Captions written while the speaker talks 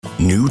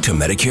New to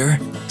Medicare?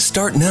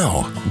 Start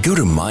now. Go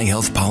to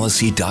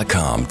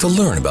myhealthpolicy.com to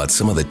learn about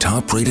some of the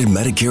top-rated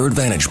Medicare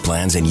Advantage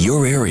plans in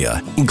your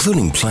area,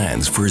 including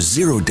plans for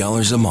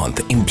 $0 a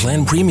month in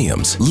plan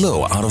premiums,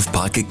 low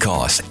out-of-pocket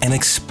costs, and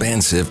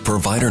expansive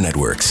provider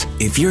networks.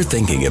 If you're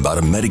thinking about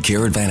a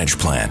Medicare Advantage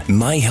plan,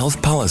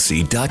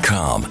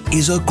 myhealthpolicy.com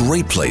is a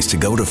great place to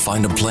go to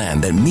find a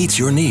plan that meets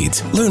your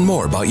needs. Learn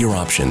more about your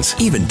options.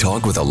 Even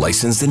talk with a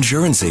licensed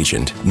insurance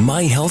agent.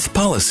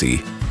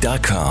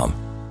 myhealthpolicy.com.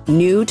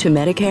 New to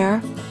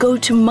Medicare? Go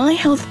to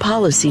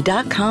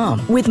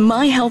myhealthpolicy.com. With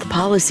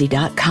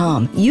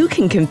myhealthpolicy.com, you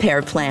can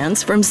compare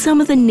plans from some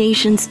of the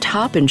nation's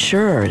top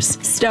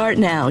insurers. Start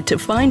now to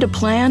find a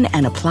plan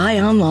and apply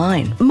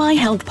online.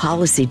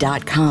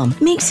 myhealthpolicy.com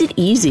makes it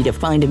easy to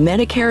find a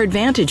Medicare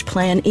Advantage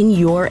plan in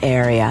your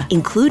area,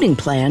 including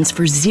plans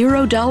for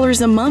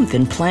 $0 a month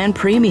in plan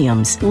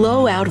premiums,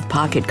 low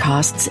out-of-pocket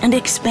costs, and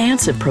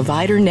expansive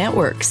provider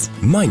networks.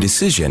 My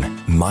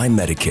decision, my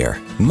Medicare.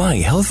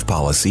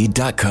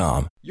 myhealthpolicy.com.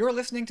 You're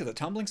listening to the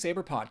Tumbling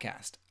Saber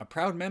Podcast, a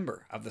proud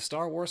member of the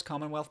Star Wars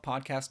Commonwealth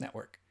Podcast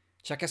Network.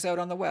 Check us out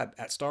on the web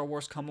at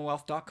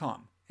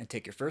starwarscommonwealth.com and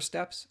take your first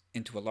steps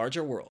into a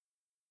larger world.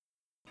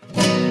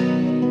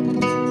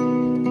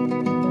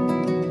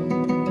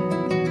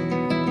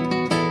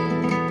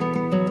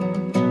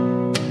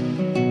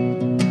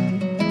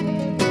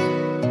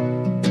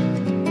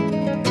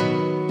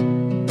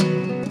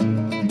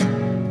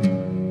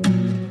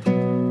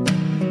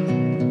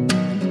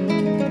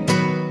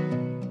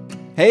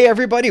 Hey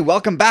everybody,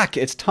 welcome back.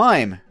 It's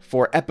time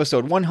for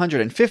episode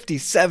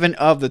 157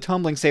 of the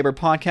Tumbling Saber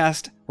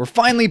Podcast. We're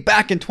finally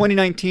back in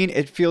 2019.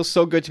 It feels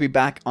so good to be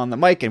back on the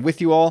mic and with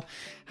you all.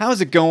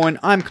 How's it going?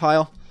 I'm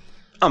Kyle.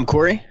 I'm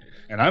Corey.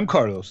 And I'm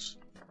Carlos.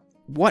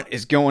 What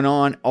is going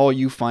on, all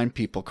you fine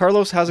people?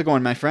 Carlos, how's it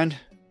going, my friend?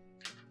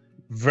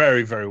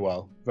 Very, very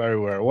well.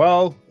 Very, very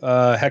well.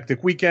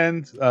 Hectic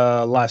weekend.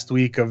 Last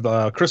week of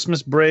the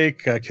Christmas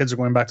break. Kids are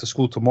going back to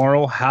school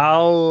tomorrow.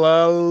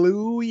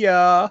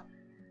 Hallelujah.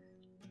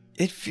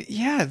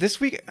 This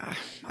week,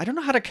 I don't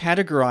know how to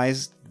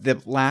categorize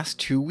the last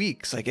 2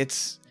 weeks.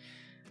 It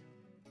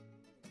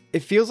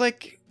feels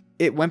like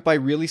it went by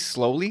really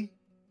slowly.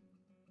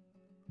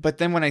 But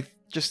then when I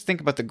just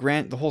think about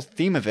the whole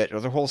theme of it,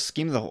 or the whole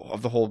scheme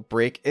of the whole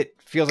break, it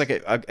feels like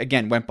it,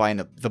 again, went by in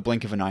the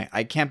blink of an eye.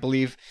 I can't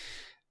believe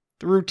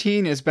the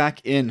routine is back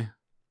in.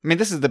 I mean,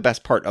 this is the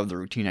best part of the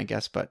routine, I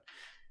guess, but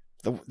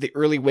the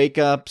early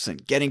wake-ups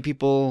and getting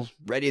people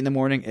ready in the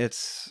morning,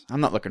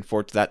 I'm not looking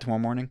forward to that tomorrow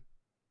morning.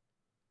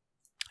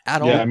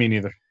 At all. Yeah, me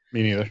neither.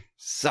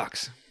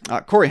 Sucks.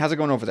 Corey, how's it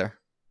going over there?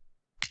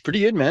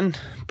 Pretty good, man.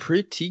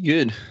 Pretty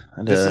good.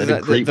 Had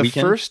a great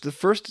weekend. The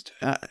first,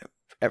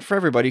 for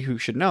everybody who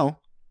should know,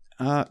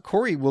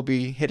 Corey will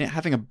be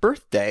having a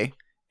birthday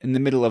in the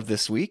middle of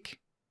this week.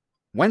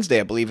 Wednesday,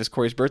 I believe, is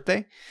Corey's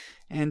birthday,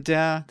 and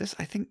I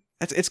think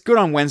it's good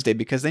on Wednesday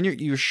because then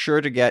you're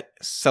sure to get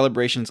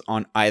celebrations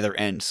on either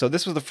end. So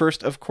this was the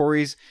first of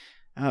Corey's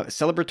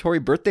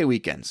celebratory birthday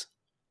weekends.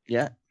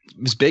 Yeah. It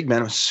was big,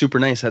 man. It was super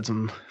nice. I had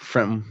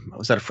I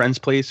was at a friend's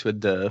place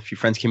with a few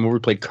friends came over,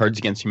 played Cards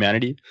Against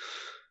Humanity.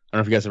 I don't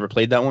know if you guys ever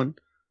played that one.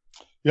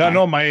 Yeah,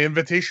 no, my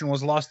invitation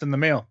was lost in the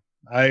mail.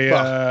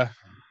 Yeah.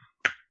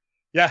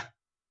 No,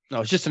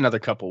 it's just another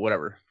couple,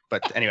 whatever.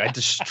 But anyway, I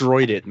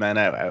destroyed it, man.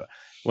 I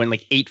went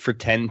like 8 for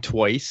 10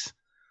 twice.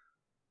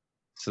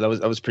 So that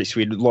was pretty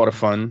sweet. A lot of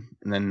fun.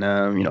 And then,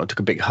 took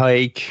a big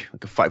hike,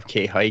 like a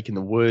 5K hike in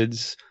the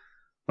woods.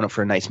 Went up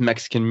for a nice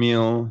Mexican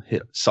meal.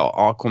 Saw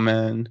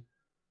Aquaman.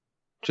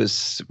 Which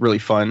was really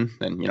fun.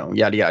 And,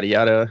 yada, yada,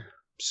 yada.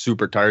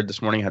 Super tired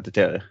this morning. Had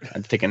to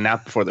take a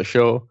nap before the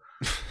show.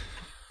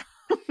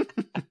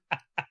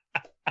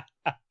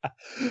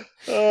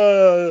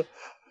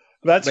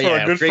 That's for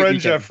a good friend, weekend.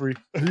 Jeffrey.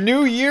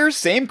 New Year,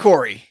 same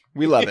Corey.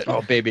 We love it.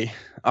 Oh, baby.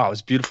 Oh, it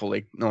was beautiful.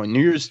 New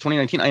Year's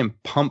 2019. I am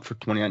pumped for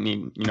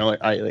 2019.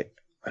 I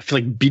feel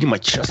like beating my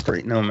chest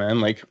right now,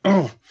 man. I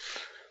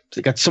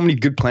got so many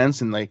good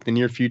plans in the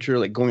near future,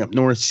 like going up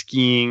north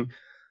skiing.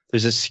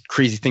 There's this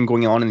crazy thing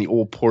going on in the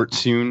old port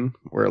soon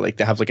where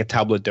they have a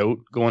table d'hote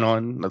going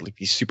on,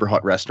 these super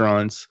hot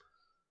restaurants.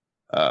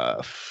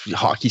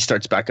 Hockey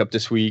starts back up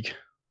this week.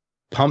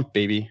 Pumped,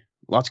 baby.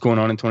 Lots going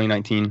on in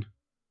 2019.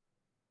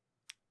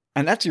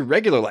 And that's your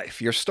regular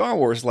life. Your Star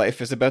Wars life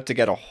is about to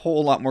get a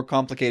whole lot more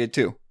complicated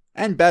too.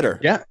 And better.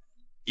 Yeah.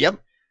 Yep.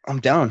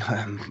 I'm down.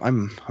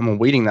 I'm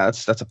awaiting that.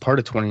 That's a part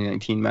of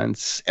 2019, man.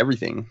 It's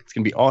everything. It's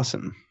going to be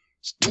awesome.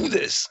 Let's do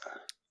this.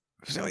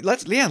 So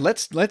let's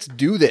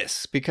do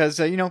this because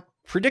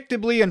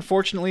predictably,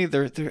 unfortunately,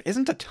 there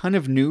isn't a ton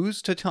of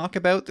news to talk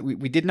about.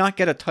 We did not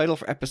get a title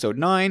for episode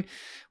 9.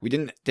 We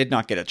did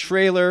not get a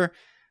trailer.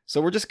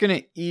 So we're just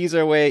gonna ease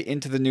our way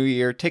into the new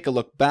year, take a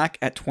look back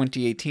at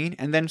 2018,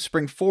 and then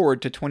spring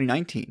forward to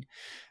 2019.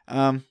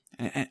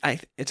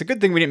 It's a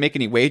good thing we didn't make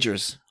any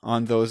wagers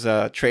on those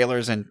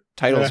trailers and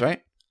titles,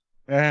 right?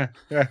 Yeah.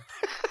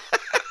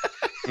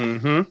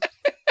 Mm-hmm.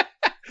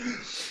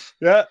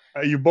 Yeah,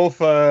 you both,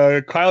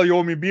 Kyle, you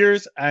owe me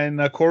beers, and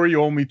Corey,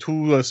 you owe me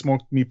 2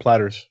 smoked meat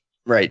platters.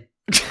 Right.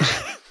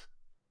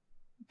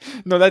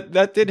 No,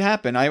 that did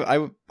happen.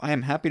 I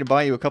am happy to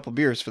buy you a couple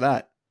beers for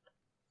that.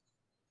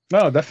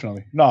 No,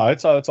 definitely. No,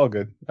 it's all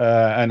good.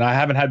 And I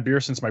haven't had beer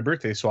since my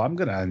birthday, so I'm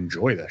gonna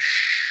enjoy the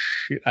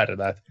shit out of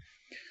that.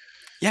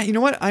 Yeah, you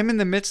know what? I'm in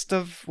the midst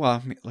of,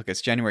 well, look,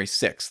 it's January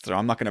 6th, so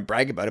I'm not going to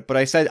brag about it, but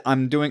I said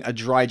I'm doing a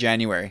dry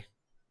January.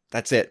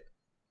 That's it.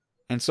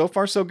 And so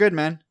far, so good,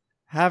 man.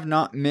 Have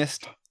not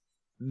missed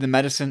the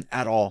medicine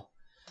at all.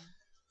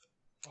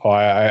 Oh,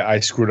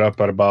 I screwed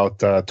up at about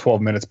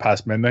 12 minutes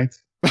past midnight.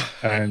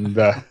 And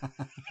I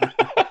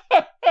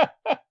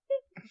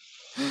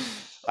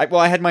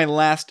had my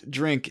last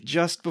drink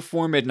just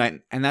before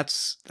midnight, and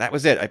that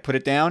was it. I put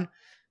it down.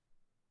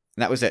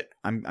 And that was it.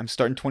 I'm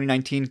starting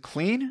 2019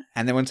 clean,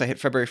 and then once I hit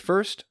February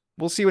 1st,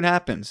 we'll see what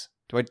happens.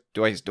 Do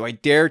I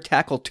dare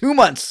tackle 2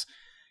 months?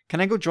 Can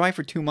I go dry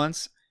for 2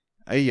 months?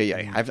 I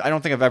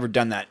don't think I've ever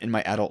done that in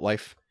my adult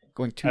life.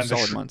 Going two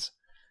solid months.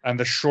 And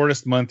the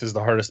shortest month is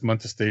the hardest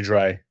month to stay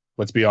dry.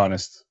 Let's be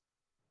honest.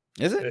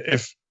 Is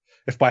it?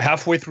 If by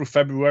halfway through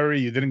February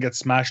you didn't get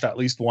smashed at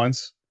least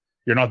once,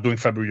 you're not doing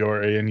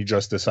February any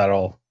justice at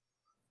all.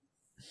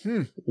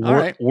 All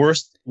right.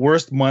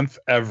 Worst month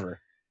ever.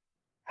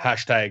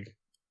 Hashtag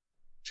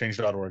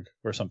change.org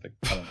or something.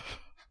 I don't know.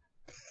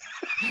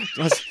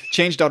 Let's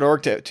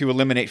change.org to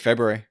eliminate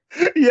February.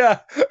 Yeah,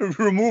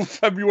 remove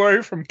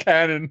February from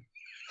canon.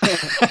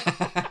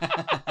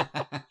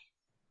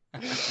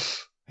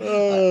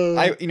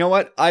 You know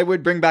what? I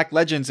would bring back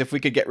Legends if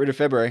we could get rid of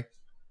February.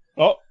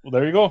 Oh, well,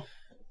 there you go.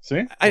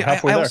 See? I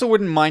also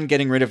wouldn't mind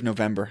getting rid of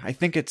November. I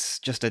think it's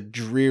just a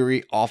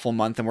dreary, awful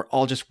month, and we're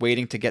all just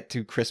waiting to get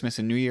to Christmas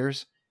and New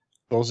Year's.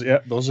 Those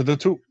are the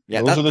two.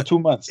 Yeah, those are the 2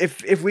 months.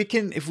 If we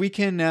can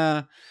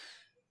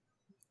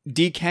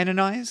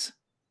decanonize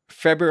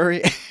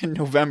February and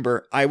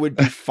November, I would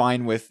be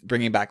fine with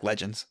bringing back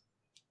Legends.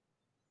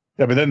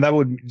 Yeah, but then that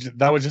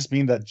would just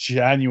mean that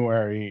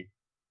January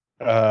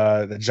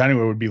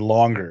would be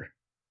longer.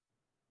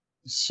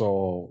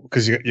 So,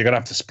 because you're gonna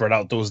have to spread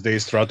out those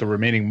days throughout the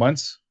remaining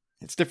months.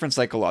 It's different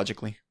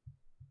psychologically,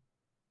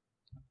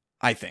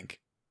 I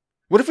think.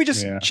 What if we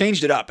just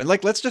changed it up and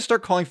let's just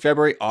start calling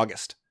February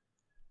August?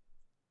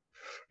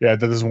 Yeah,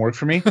 that doesn't work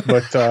for me.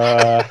 But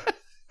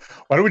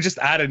why don't we just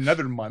add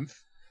another month,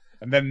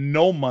 and then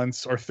no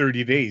months are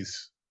 30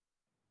 days?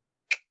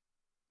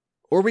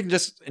 Or we can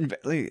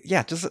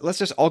let's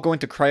just all go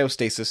into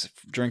cryostasis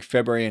during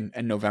February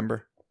and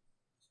November.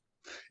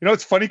 You know,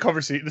 it's funny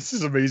conversation. This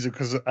is amazing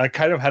because I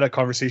kind of had a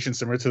conversation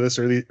similar to this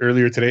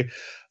earlier today,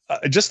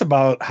 just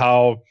about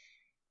how,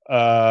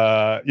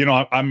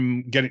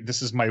 I'm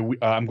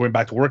going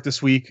back to work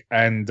this week,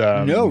 and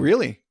no,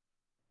 really.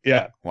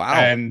 Yeah. Wow.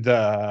 And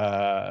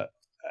I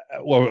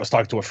was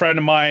talking to a friend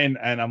of mine,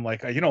 and I'm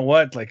like, you know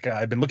what? Like,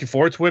 I've been looking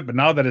forward to it, but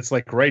now that it's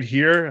like right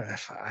here,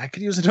 I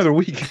could use another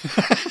week.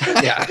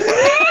 Yeah.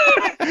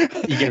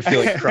 You're gonna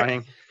feel like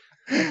crying.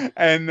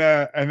 And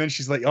then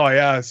she's like, oh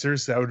yeah,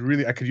 seriously,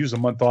 I could use a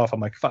month off. I'm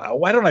like,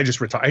 why don't I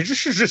just retire? I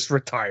should just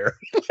retire.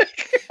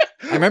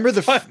 I remember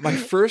my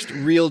first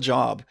real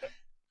job.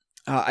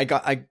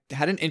 I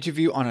had an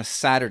interview on a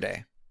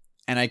Saturday.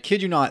 And I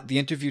kid you not, the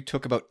interview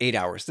took about 8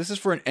 hours. This is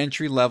for an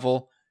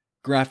entry-level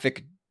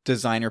graphic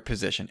designer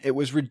position. It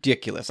was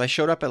ridiculous. I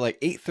showed up at like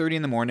 8:30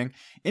 in the morning.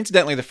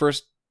 Incidentally, the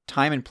first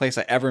time and place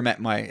I ever met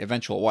my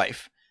eventual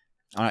wife.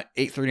 On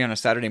 8:30 on a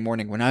Saturday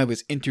morning when I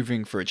was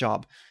interviewing for a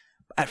job.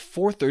 At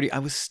 4:30, I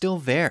was still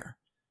there.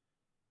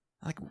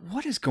 Like,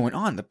 what is going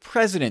on? The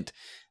president,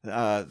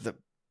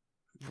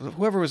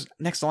 whoever was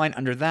next line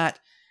under that,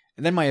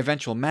 and then my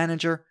eventual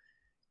manager.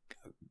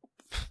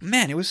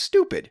 Man, it was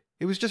stupid.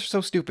 It was just so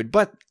stupid.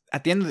 But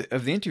at the end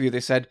of the interview, they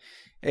said,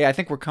 hey, I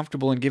think we're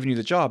comfortable in giving you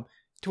the job.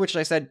 To which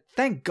I said,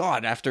 thank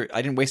God, after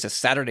I didn't waste a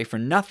Saturday for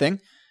nothing.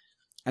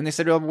 And they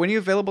said, well, when are you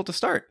available to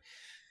start?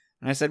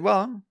 And I said,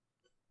 well,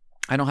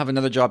 I don't have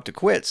another job to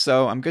quit,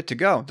 so I'm good to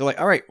go. They're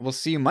like, all right, we'll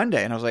see you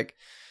Monday. And I was like,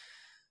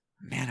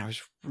 man, I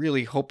was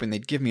really hoping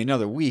they'd give me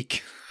another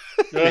week.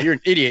 Yeah, you're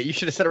an idiot. You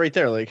should have said it right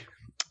there. Like,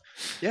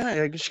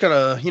 yeah, I just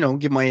gotta,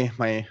 give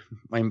my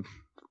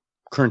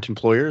current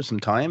employer some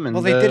time. And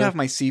well, they did have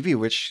my CV,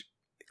 which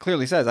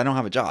clearly says I don't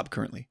have a job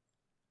currently.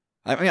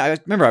 I mean, I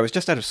remember I was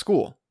just out of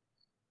school.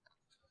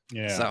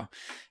 Yeah. So,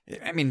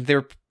 I mean,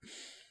 it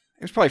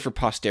was probably for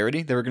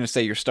posterity. They were going to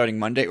say you're starting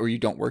Monday or you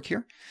don't work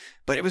here.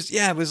 But it was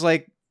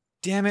like,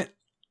 damn it.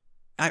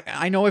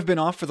 I know I've been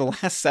off for the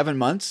last 7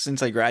 months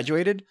since I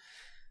graduated,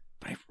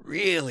 but I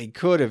really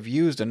could have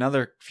used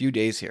another few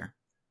days here.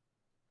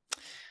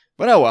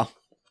 But oh well.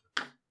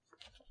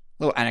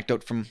 Little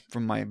anecdote from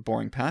my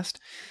boring past.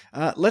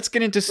 Let's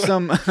get into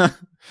some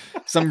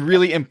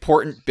really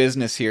important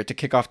business here to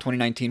kick off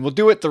 2019. We'll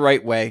do it the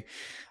right way.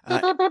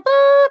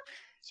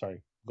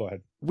 Sorry, go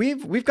ahead.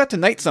 We've got to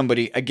knight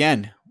somebody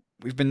again.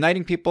 We've been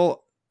knighting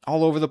people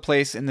all over the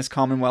place in this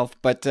Commonwealth,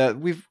 but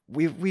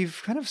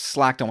we've kind of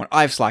slacked on one.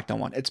 I've slacked on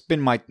one. It's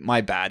been my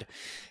bad.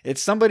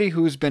 It's somebody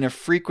who's been a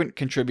frequent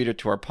contributor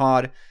to our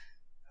pod,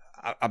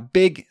 a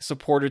big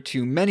supporter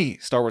to many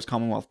Star Wars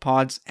Commonwealth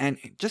pods, and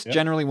just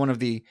generally one of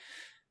the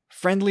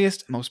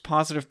friendliest, most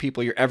positive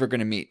people you're ever going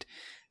to meet.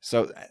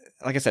 So,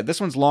 like I said,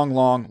 this one's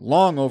long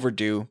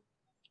overdue.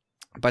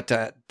 But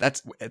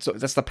that's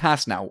the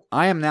past now.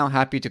 I am now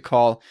happy to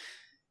call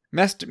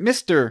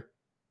Mr.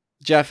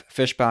 Jeff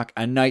Fishbach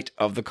a Knight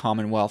of the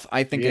Commonwealth.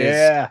 I think it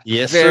is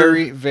Yes,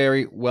 very, sir.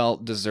 very well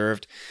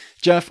deserved.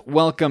 Jeff,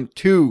 welcome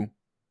to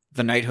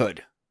the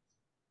knighthood.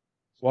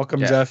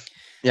 Welcome, Yeah. Jeff.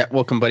 Yeah,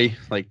 welcome, buddy.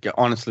 Like,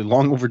 honestly,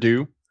 long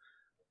overdue,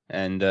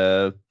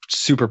 and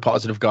super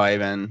positive guy,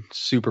 man.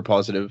 Super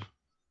positive.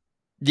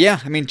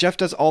 Yeah, I mean, Jeff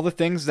does all the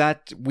things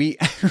that we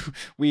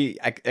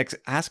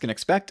ask and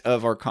expect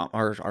of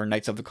our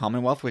Knights of the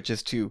Commonwealth, which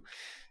is to,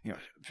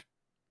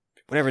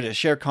 whatever it is,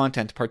 share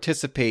content,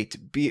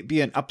 participate, be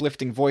an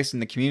uplifting voice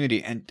in the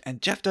community, and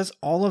Jeff does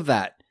all of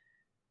that.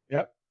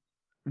 Yep.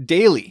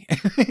 Daily.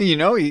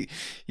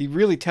 He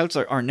really touts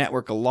our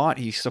network a lot.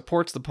 He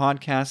supports the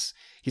podcasts.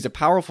 He's a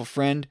powerful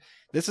friend.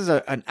 This is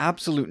an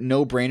absolute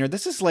no-brainer.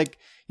 This is like,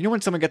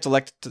 when someone gets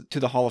elected to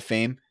the Hall of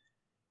Fame,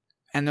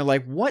 and they're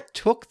like, what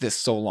took this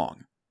so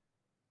long?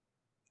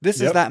 This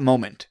is that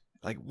moment.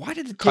 Like, why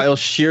did it take... Kyle's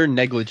sheer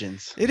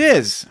negligence. It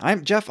is.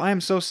 Jeff, I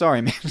am so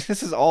sorry, man.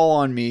 This is all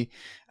on me.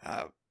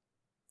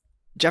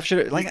 Jeff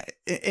should, like,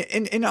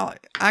 in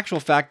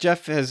actual fact,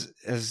 Jeff has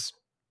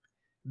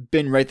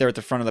been right there at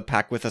the front of the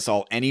pack with us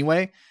all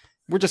anyway.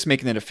 We're just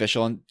making it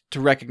official and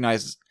to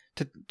recognize,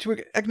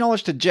 to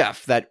acknowledge to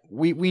Jeff that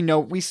we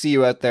know, we see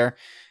you out there,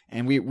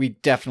 and we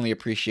definitely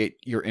appreciate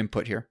your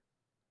input here.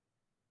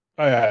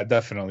 Oh, yeah,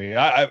 definitely.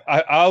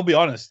 I'll be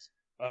honest.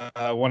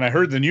 When I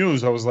heard the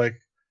news, I was like,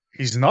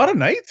 he's not a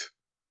knight?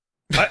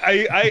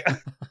 I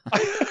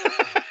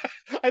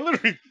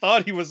literally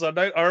thought he was a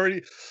knight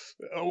already.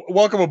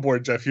 Welcome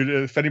aboard, Jeff.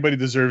 If anybody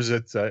deserves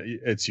it,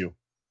 it's you.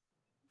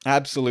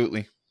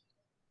 Absolutely.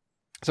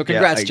 So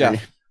congrats, Yeah, I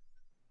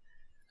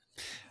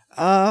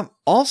Jeff.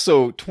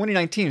 Also,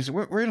 2019, so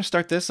we're going to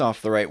start this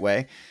off the right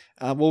way.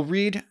 We'll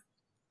read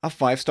a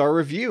 5-star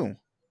review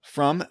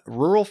from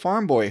Rural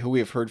Farm Boy, who we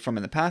have heard from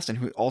in the past and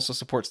who also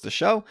supports the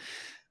show.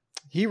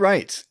 He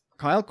writes,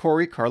 Kyle,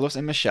 Corey, Carlos,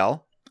 and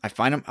Michelle. I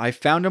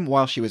found him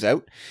while she was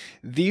out.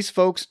 These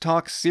folks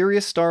talk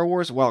serious Star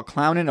Wars while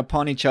clowning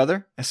upon each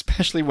other,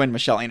 especially when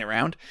Michelle ain't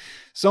around.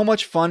 So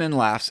much fun and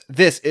laughs.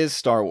 This is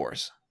Star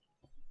Wars.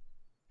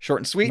 Short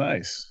and sweet.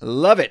 Nice.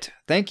 Love it.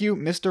 Thank you,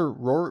 Mr.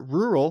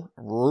 Rural.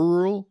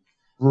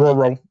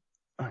 Rural.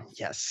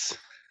 Yes.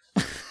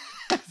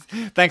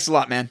 Thanks a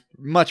lot, man.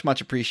 Much,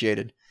 much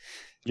appreciated.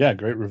 Yeah,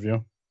 great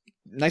review.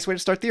 Nice way to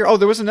start the year. Oh,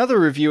 there was another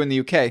review in the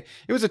UK.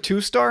 It was a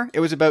 2-star. It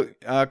was about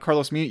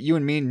Carlos, you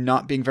and me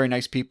not being very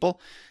nice people.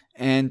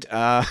 And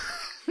Are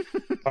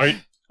you,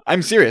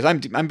 I'm serious.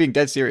 I'm being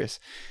dead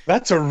serious.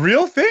 that's a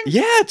real thing?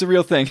 Yeah, it's a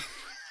real thing.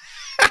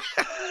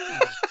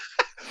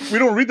 We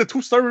don't read the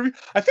 2-star review?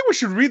 I think we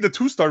should read the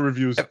 2-star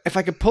reviews. If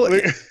I could pull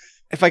it,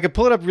 if I could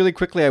pull it up really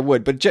quickly, I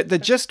would. But the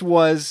gist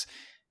was,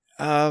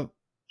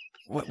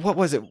 what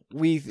was it?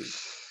 We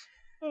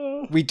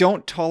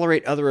don't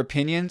tolerate other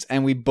opinions,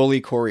 and we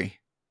bully Corey.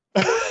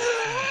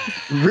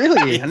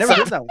 Really? I never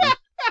heard that one.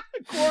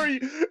 Corey,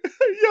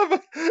 you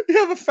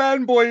have a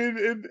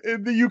fanboy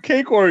in the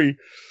UK, Corey.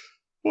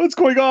 What's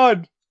going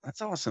on?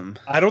 That's awesome.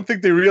 I don't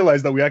think they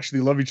realize that we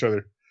actually love each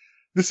other.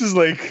 This is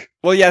like...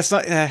 Well, yeah, it's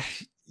not...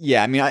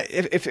 yeah, I mean,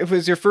 if it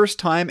was your first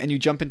time and you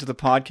jump into the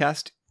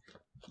podcast,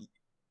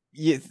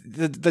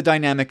 the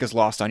dynamic is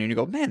lost on you, and you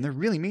go, man, they're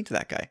really mean to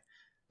that guy.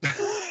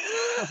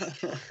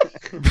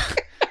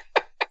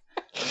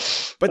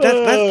 But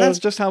that's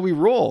just how we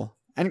roll.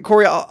 And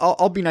Corey,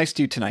 I'll be nice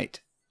to you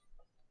tonight.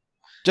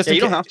 Just Yeah,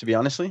 you don't have to be,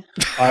 honestly.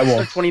 I Start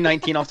won't.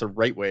 2019 off the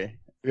right way.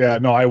 Yeah,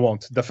 no, I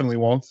won't. Definitely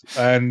won't.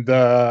 And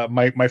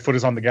my foot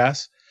is on the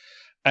gas.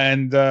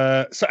 And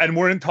and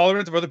we're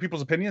intolerant of other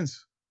people's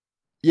opinions.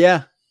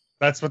 Yeah.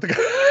 That's what the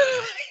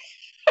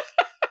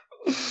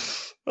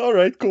All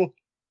right, cool.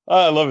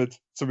 I love it.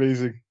 It's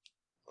amazing.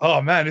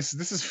 Oh man,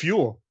 this is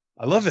fuel.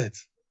 I love it.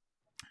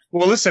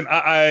 Well, listen,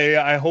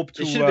 I hope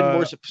to. You should have been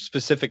more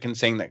specific in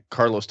saying that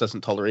Carlos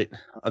doesn't tolerate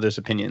others'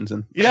 opinions.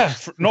 And Yeah,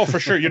 for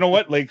sure. You know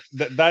what? Like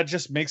that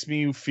just makes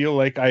me feel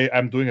like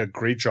I'm doing a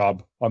great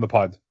job on the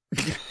pod.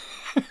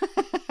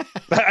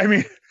 I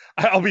mean,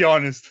 I'll be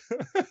honest.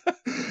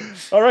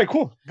 All right,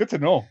 cool. Good to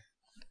know.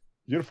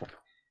 Beautiful.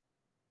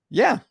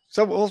 Yeah.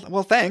 So,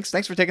 well, thanks.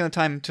 Thanks for taking the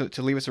time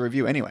to leave us a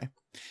review anyway.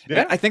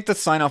 Yeah. I think the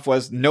sign off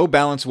was no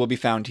balance will be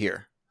found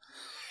here.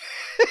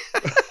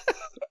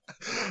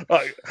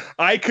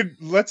 I could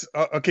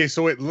okay.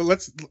 So wait,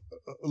 let's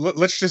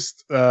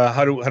just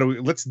how do we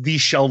let's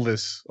de-shell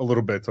this a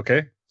little bit,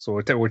 okay? So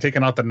we're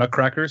taking out the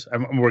nutcrackers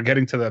and we're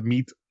getting to the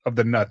meat of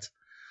the nut.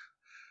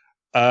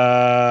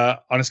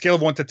 On a scale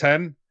of 1 to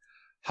 10,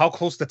 how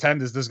close to 10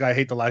 does this guy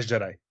hate The Last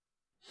Jedi?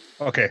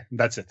 Okay,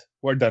 that's it.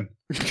 We're done.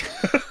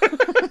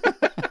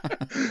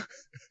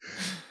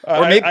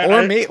 I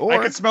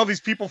can smell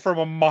these people from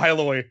a mile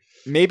away.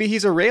 Maybe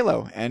he's a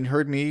Reylo and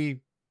heard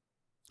me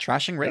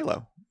trashing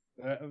Reylo.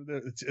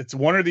 It's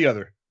one or the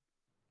other.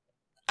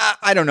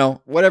 I don't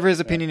know. Whatever his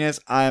opinion is,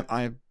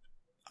 I'm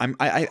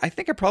I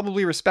think I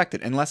probably respect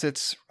it, unless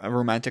it's a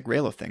romantic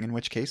Raylo thing, in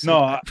which case.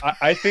 No,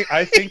 I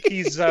think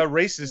he's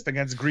racist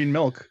against green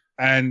milk,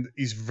 and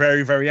he's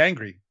very, very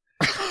angry.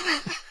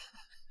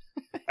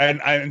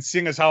 And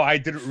seeing as how I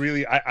didn't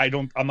really,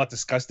 I'm not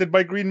disgusted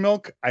by green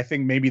milk. I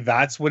think maybe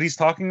that's what he's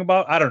talking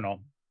about. I don't know.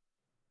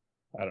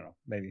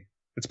 Maybe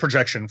it's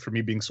projection for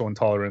me being so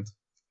intolerant.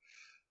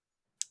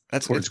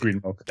 That's towards green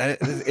milk.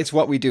 It's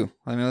what we do.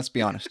 I mean, let's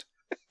be honest.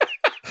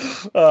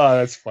 Oh,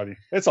 that's funny.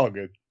 It's all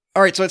good.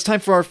 All right, so it's time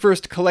for our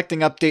first collecting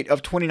update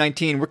of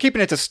 2019. We're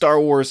keeping it to Star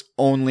Wars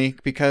only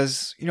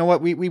because, you know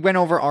what, we went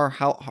over our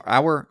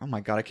oh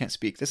my god, I can't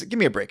speak. Give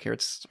me a break here.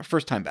 It's our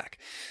first time back.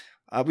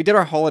 We did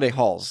our holiday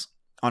hauls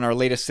on our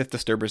latest Sith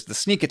Disturbers, the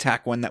sneak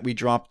attack one that we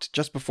dropped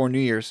just before New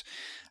Year's.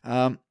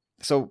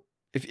 So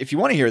if you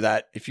want to hear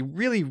that, if you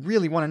really,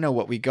 really want to know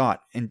what we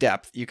got in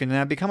depth, you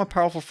can become a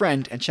powerful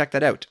friend and check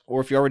that out.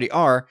 Or if you already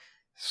are,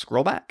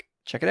 scroll back,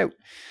 check it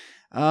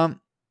out.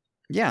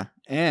 Yeah,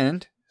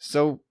 and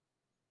so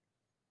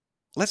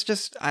let's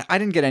just, I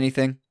didn't get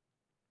anything,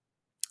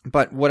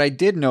 but what I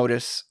did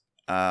notice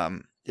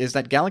is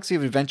that Galaxy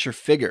of Adventure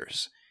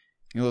figures,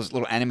 those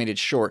little animated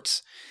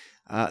shorts,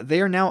 they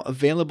are now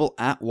available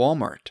at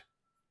Walmart,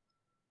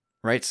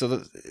 right?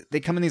 So they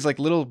come in these like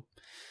little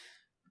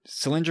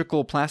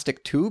cylindrical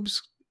plastic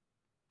tubes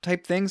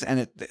type things,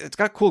 and it's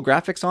got cool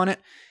graphics on it.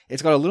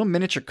 It's got a little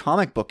miniature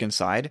comic book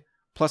inside,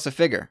 plus a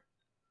figure.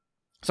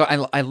 So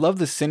I love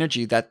the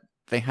synergy that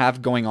they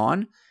have going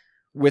on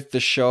with the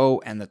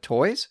show and the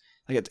toys.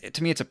 Like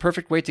to me, it's a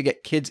perfect way to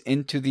get kids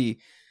into the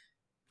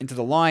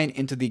line,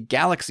 into the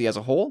galaxy as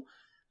a whole.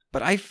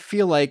 But I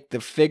feel like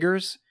the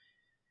figures,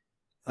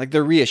 like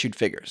they're reissued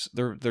figures,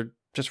 they're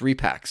just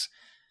repacks.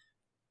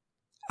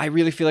 I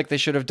really feel like they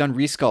should have done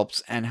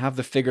resculpts and have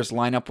the figures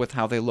line up with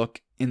how they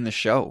look in the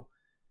show.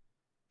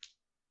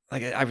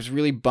 Like I was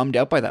really bummed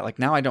out by that. Like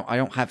now I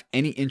don't have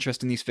any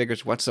interest in these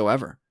figures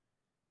whatsoever.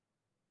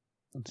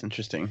 That's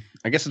interesting.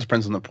 I guess it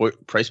depends on the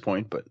price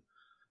point, but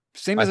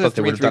same I as thought a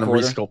they would have done a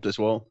resculpt as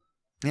well.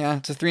 Yeah,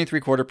 it's a 3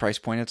 3/4 price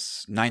point.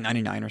 It's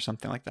 $9.99 or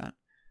something like that.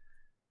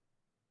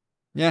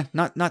 Yeah,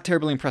 not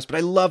terribly impressed, but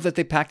I love that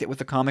they packed it with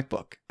a comic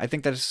book. I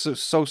think that is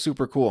so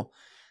super cool.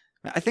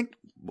 I think,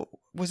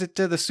 was it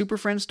the Super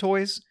Friends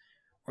toys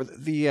or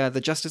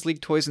the Justice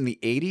League toys in the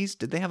 80s?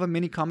 Did they have a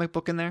mini comic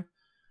book in there?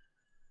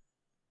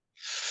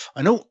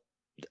 I know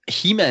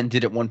He-Man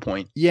did at one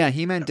point. Yeah,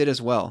 He-Man did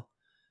as well.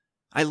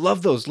 I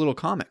love those little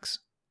comics.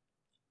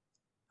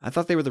 I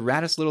thought they were the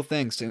raddest little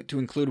things to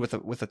include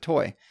with a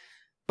toy.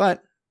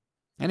 But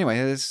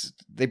anyway,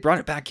 they brought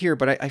it back here,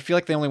 but I feel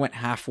like they only went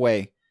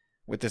halfway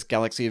with this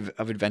Galaxy of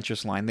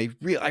Adventures line.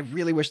 I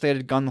really wish they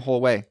had gone the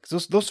whole way,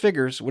 because those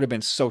figures would have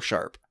been so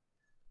sharp.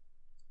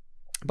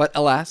 But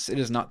alas, it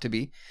is not to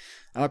be.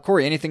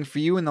 Corey, anything for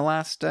you in the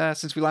last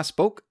since we last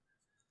spoke?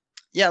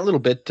 Yeah, a little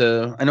bit.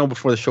 I know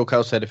before the show,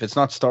 Kyle said if it's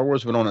not Star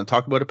Wars, we don't want to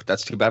talk about it, but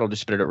that's too bad. I'll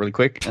just spit it out really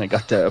quick. And I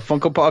got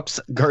Funko Pops,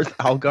 Garth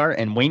Algar,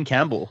 and Wayne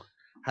Campbell.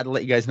 Had to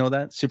let you guys know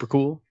that. Super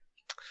cool.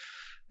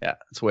 Yeah,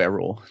 that's the way I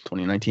roll.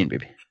 2019,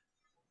 baby.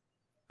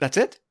 That's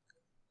it?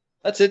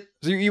 That's it.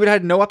 So you would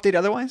have had no update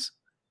otherwise?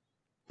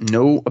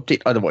 No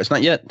update otherwise.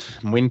 Not yet.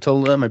 I'm waiting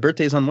until my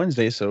birthday's on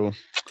Wednesday, so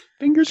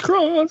fingers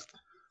crossed.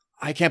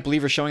 I can't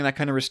believe you're showing that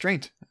kind of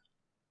restraint.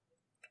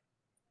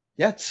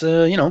 Yeah, it's,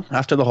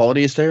 after the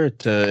holidays there,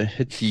 it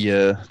hit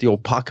the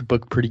old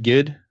pocketbook pretty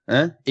good.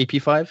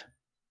 AP5?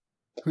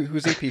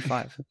 Who's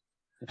AP5?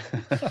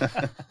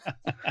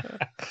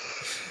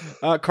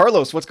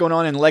 Carlos, what's going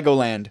on in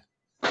Legoland?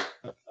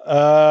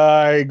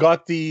 I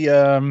got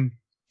the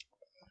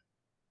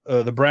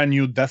brand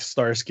new Death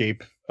Star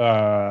escape,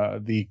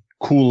 the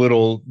cool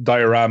little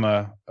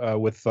diorama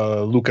with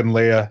Luke and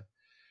Leia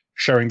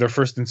sharing their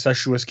first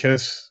incestuous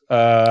kiss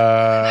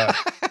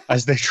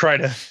as they try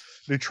to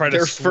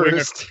swing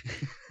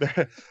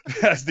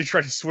as they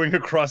try to swing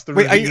across the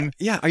ravine.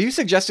 Are you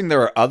suggesting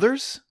there are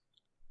others?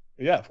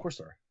 Yeah, of course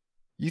there are.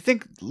 You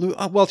think?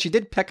 Well, she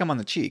did peck him on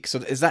the cheek. So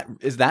is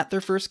that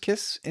their first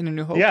kiss in A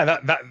New Hope? Yeah,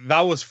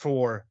 that was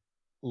for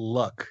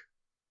luck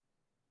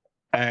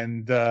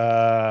and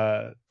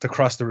to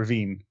cross the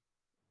ravine.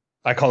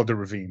 I call it the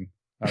ravine.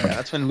 Yeah,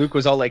 that's when Luke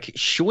was all like,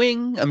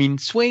 swing.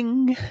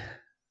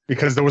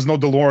 Because there was no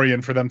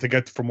DeLorean for them to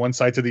get from one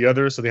side to the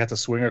other, so they had to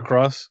swing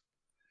across.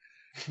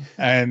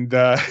 And we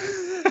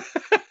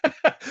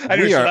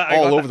are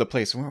all over the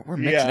place. We're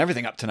mixing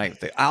everything up tonight.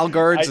 The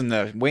Algards and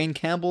the Wayne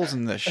Campbells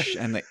and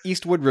the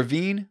Eastwood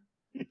Ravine.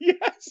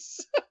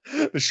 Yes,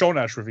 the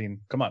Shonash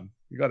Ravine. Come on,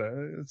 you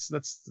gotta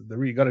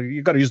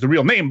use the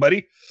real name,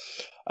 buddy.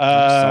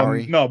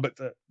 Sorry. No, but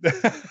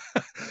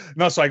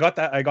no. So I got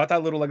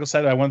that little Lego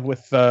set. I went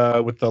with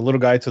the little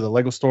guy to the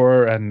Lego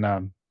store,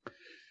 and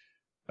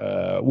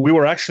we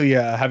were actually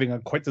having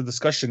quite the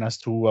discussion as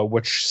to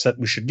which set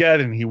we should get,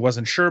 and he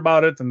wasn't sure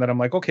about it. And then I'm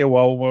like, okay,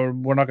 well,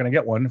 we're not going to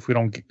get one. If we're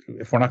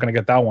not going to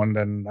get that one,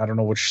 then I don't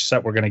know which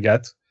set we're going to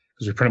get,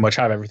 because we pretty much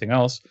have everything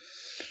else.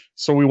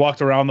 So we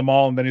walked around the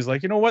mall, and then he's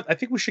like, you know what? I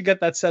think we should get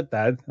that set,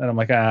 Dad. And I'm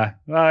like, I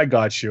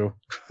got you.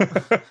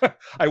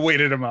 I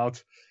waited him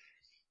out.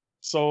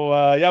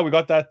 So yeah, we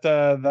got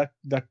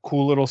that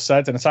cool little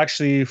set, and it's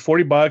actually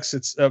 $40.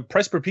 It's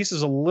price per piece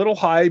is a little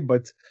high,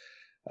 but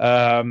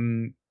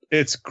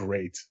it's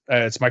great.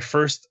 It's my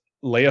first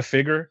Leia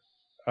figure,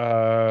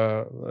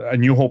 a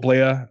New Hope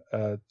Leia.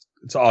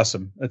 It's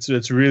awesome.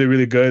 It's really,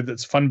 really good.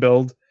 It's fun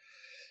build,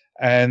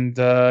 and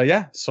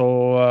yeah,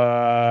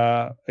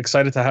 so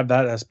excited to have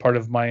that as part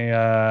of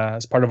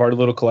our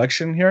little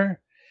collection here,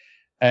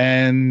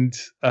 and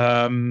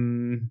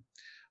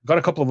got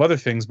a couple of other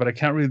things, but I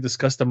can't really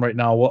discuss them right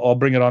now. I'll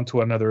bring it on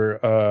to another.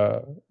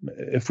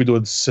 If we do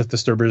a Sith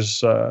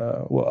Disturbers,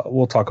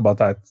 we'll talk about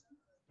that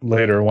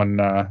later when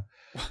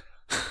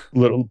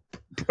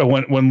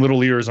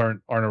little ears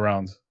aren't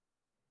around.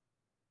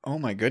 Oh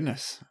my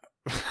goodness.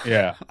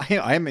 Yeah,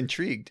 I am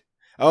intrigued.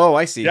 Oh,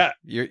 I see. Yeah,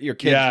 your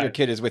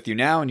kid is with you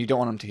now, and you don't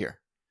want him to hear.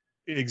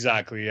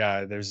 Exactly.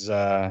 Yeah, there's.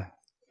 I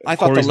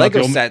thought the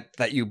Lego set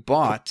that you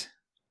bought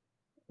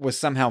was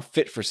somehow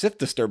fit for Sith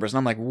Disturbers, and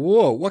I'm like,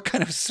 whoa, what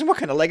kind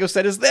of Lego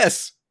set is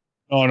this?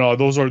 Oh no,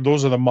 those are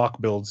the mock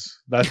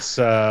builds. That's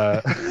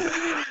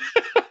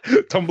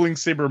Tumbling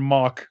Saber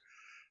mock.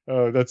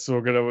 That's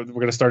we're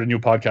gonna start a new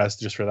podcast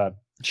just for that.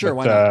 Sure,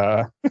 why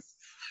not?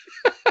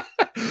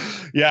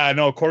 Yeah,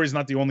 no, Corey's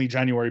not the only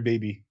January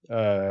baby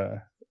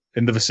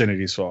in the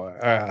vicinity, so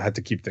I had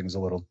to keep things a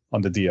little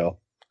on the DL.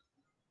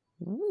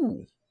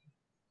 Ooh.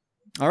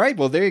 All right,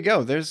 well there you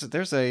go. There's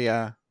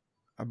a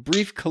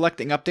brief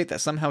collecting update that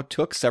somehow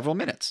took several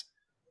minutes,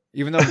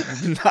 even though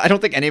I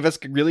don't think any of us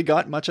really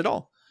got much at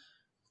all.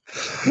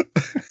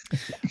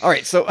 All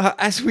right, so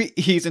as we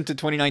ease into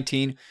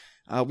 2019,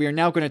 we are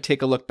now going to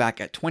take a look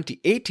back at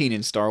 2018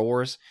 in Star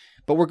Wars,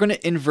 but we're going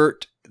to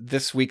invert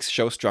this week's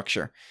show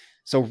structure.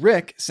 So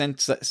Rick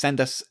sent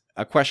us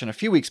a question a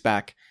few weeks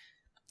back,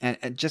 and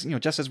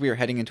just as we were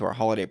heading into our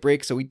holiday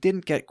break, so we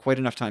didn't get quite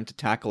enough time to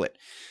tackle it.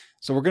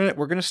 So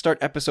we're gonna start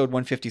episode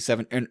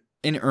 157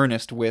 in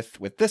earnest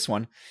with this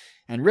one,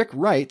 and Rick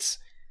writes,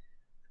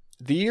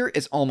 "The year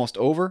is almost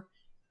over.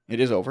 It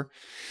is over,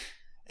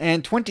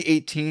 and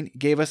 2018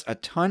 gave us a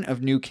ton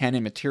of new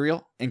canon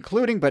material,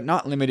 including but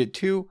not limited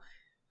to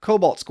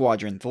Cobalt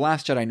Squadron, The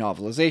Last Jedi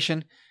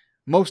novelization,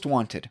 Most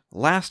Wanted,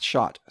 Last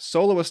Shot,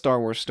 Solo: A Star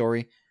Wars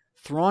Story,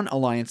 Thrawn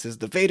Alliances,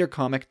 The Vader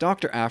comic,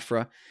 Dr.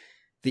 Aphra,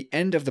 the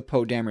end of the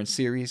Poe Dameron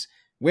series,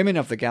 Women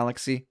of the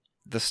Galaxy,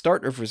 the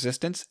start of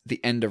Resistance,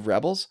 the end of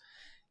Rebels,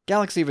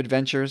 Galaxy of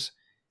Adventures,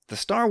 the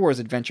Star Wars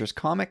Adventures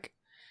comic,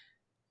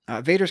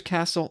 Vader's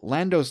Castle,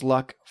 Lando's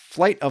Luck,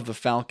 Flight of the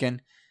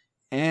Falcon,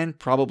 and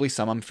probably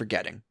some I'm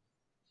forgetting.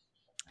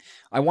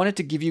 I wanted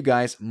to give you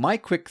guys my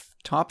quick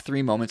top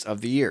 3 moments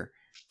of the year.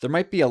 There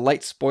might be a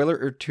light spoiler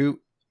or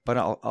two, but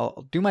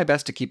I'll do my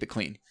best to keep it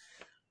clean.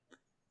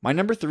 My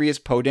number 3 is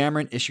Poe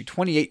Dameron, issue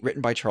 28,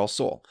 written by Charles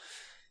Soule.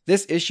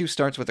 This issue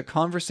starts with a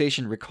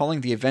conversation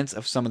recalling the events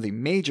of some of the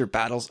major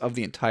battles of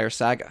the entire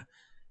saga.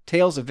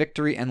 Tales of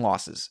victory and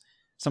losses.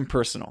 Some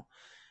personal.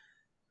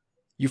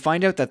 You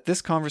find out that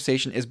this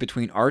conversation is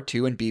between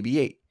R2 and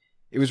BB-8.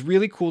 It was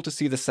really cool to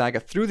see the saga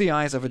through the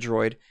eyes of a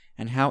droid,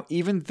 and how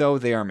even though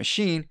they are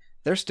machine,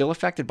 they're still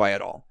affected by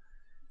it all.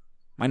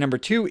 My number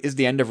 2 is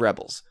the end of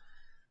Rebels.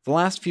 The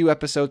last few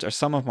episodes are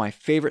some of my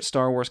favorite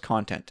Star Wars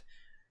content.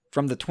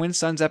 From the Twin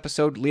Suns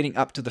episode leading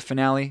up to the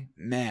finale,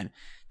 man,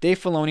 Dave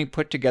Filoni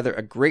put together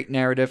a great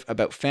narrative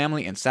about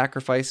family and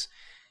sacrifice,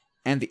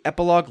 and the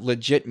epilogue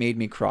legit made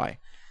me cry.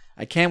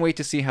 I can't wait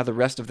to see how the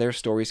rest of their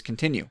stories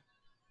continue.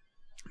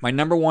 My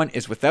number 1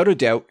 is without a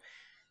doubt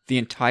the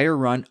entire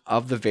run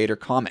of the Vader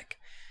comic.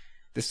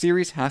 The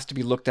series has to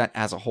be looked at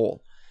as a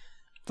whole.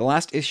 The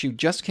last issue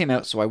just came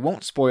out, so I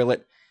won't spoil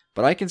it,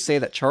 but I can say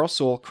that Charles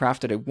Soule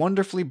crafted a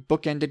wonderfully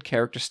bookended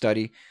character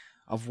study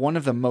of one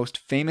of the most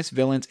famous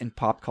villains in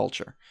pop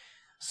culture.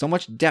 So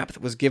much depth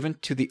was given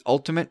to the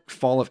ultimate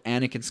fall of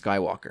Anakin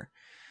Skywalker.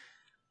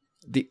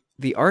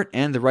 The art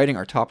and the writing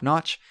are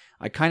top-notch.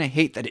 I kind of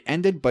hate that it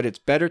ended, but it's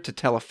better to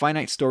tell a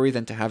finite story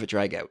than to have it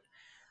drag out.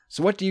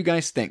 So what do you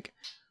guys think?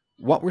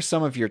 What were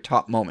some of your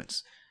top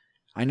moments?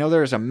 I know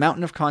there is a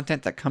mountain of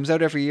content that comes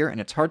out every year, and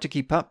it's hard to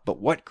keep up,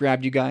 but what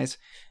grabbed you guys?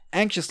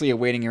 Anxiously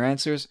awaiting your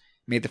answers.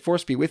 May the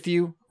Force be with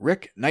you.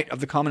 Rick, Knight of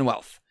the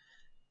Commonwealth.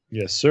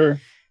 Yes, sir.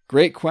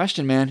 Great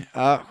question, man.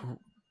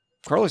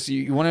 Carlos,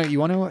 you want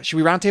to? Should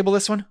we roundtable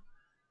this one?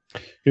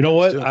 You know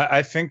what?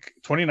 I think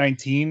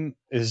 2019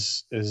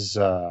 is.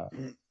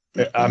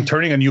 I'm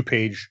turning a new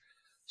page,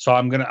 so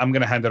I'm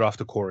gonna hand it off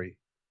to Corey.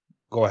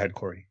 Go ahead,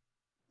 Corey.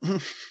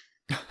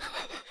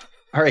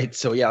 All right,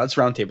 so yeah, let's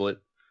roundtable it.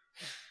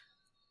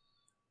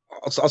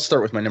 I'll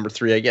start with my number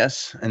 3, I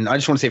guess. And I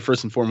just want to say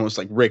first and foremost,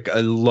 like, Rick,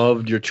 I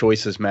loved your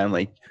choices, man.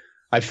 Like,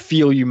 I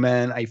feel you,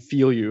 man. I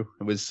feel you.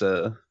 It was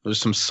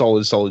some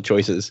solid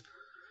choices.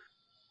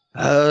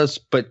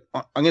 But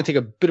I'm gonna take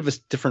a bit of a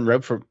different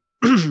route for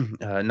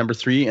number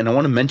 3, and I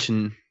want to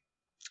mention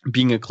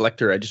being a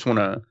collector. I just want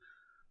to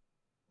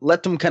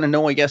let them kind of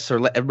know, I guess, or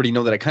let everybody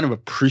know that I kind of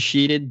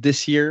appreciated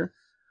this year.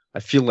 I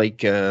feel like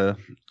the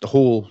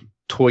whole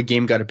toy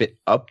game got a bit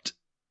upped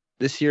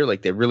this year.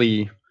 Like, they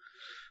really,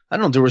 I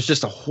don't know, there was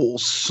just a whole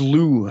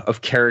slew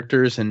of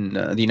characters, and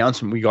the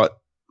announcement we got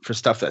for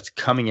stuff that's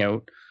coming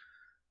out.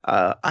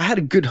 I had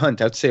a good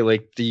hunt. I'd say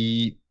like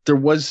there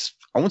was,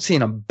 I won't say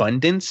an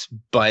abundance,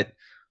 but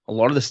a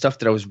lot of the stuff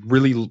that I was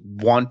really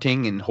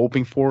wanting and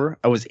hoping for,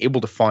 I was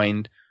able to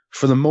find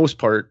for the most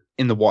part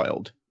in the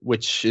wild,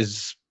 which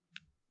is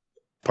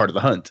part of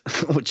the hunt,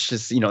 which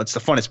is, it's the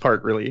funnest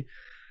part really.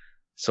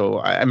 So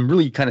I'm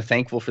really kind of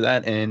thankful for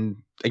that. And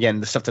again,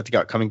 the stuff that they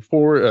got coming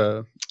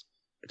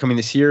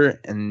this year.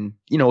 And,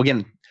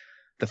 again,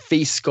 the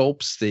face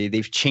sculpts,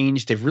 they've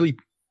changed. They've really,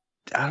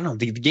 I don't know,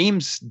 the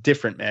game's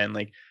different, man.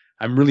 Like,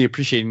 I'm really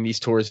appreciating these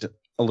tours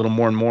a little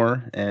more and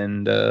more.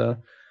 And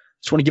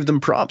just want to give them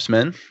props,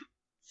 man.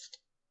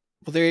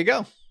 Well, there you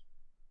go.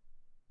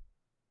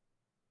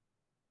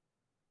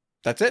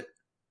 That's it.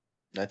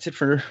 That's it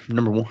for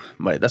number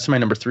one. That's my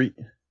number 3.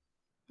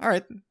 All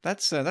right,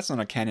 that's not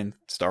a canon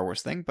Star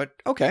Wars thing, but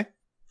okay,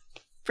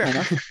 fair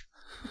enough.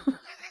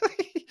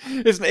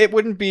 It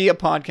wouldn't be a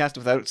podcast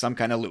without some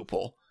kind of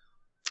loophole.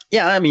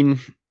 Yeah, I mean,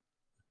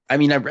 I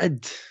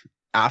read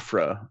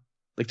Afra.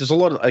 Like, there's a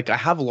lot of I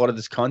have a lot of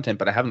this content,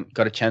 but I haven't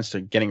got a chance to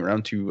getting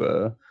around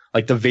to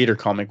the Vader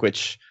comic,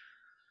 which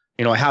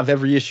I have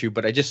every issue,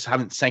 but I just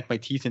haven't sank my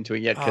teeth into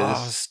it yet.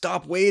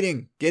 Stop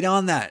waiting, get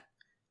on that.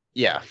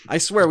 Yeah, I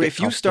swear, if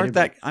you start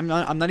that, I'm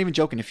not even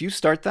joking. If you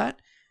start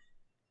that,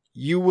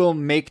 you will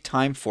make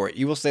time for it.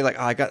 You will say like,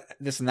 I got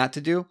this and that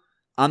to do.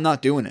 I'm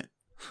not doing it.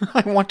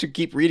 I want to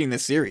keep reading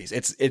this series.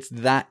 It's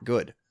that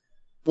good.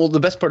 Well, the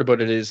best part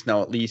about it is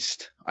now at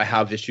least I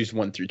have issues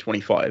 1 through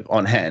 25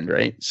 on hand,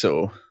 right?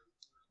 So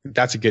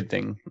that's a good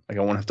thing. Like,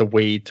 I won't have to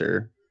wait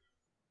or.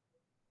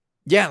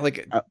 Yeah,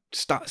 like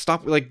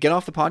stop. Like, get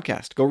off the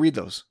podcast. Go read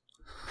those.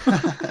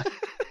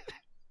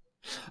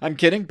 I'm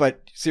kidding,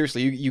 but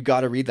seriously, you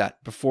got to read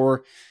that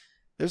before.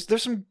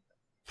 There's some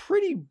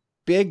pretty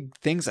big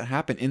things that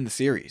happen in the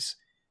series.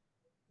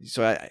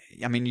 So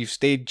I mean, you've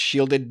stayed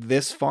shielded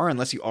this far,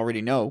 unless you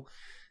already know.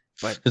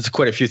 But there's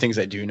quite a few things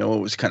I do know. It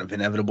was kind of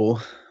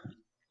inevitable.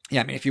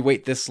 Yeah, I mean, if you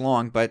wait this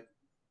long, but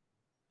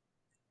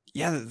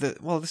yeah,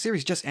 the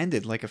series just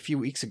ended like a few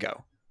weeks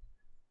ago,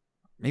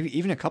 maybe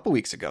even a couple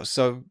weeks ago.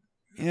 So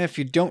if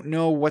you don't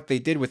know what they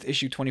did with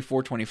issue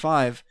 24,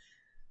 25,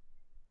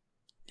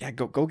 yeah,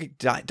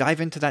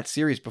 dive into that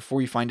series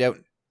before you find out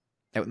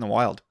in the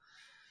wild.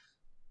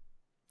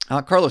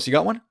 Carlos, you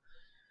got one?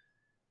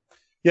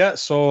 Yeah,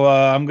 so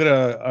I'm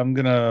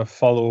gonna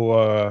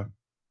follow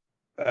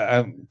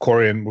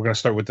Corey, and we're gonna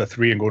start with the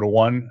 3 and go to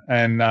 1,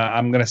 and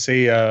I'm gonna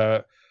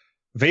say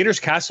Vader's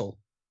Castle.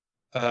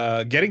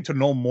 Getting to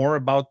know more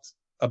about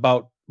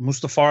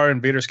Mustafar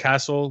and Vader's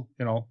Castle,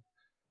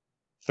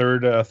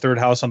 third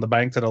house on the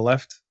bank to the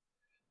left.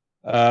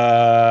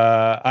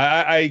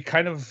 I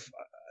kind of,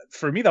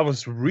 for me, that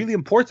was really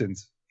important.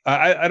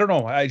 I don't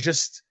know. I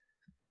just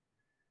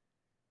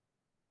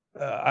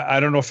I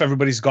don't know if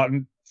everybody's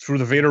gotten through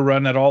the Vader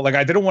run at all. Like,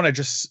 I didn't want to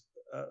just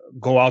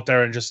go out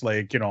there and just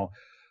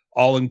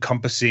all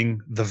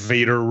encompassing the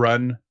Vader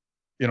run,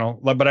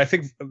 but I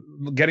think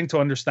getting to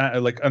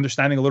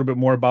understanding a little bit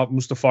more about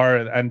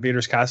Mustafar and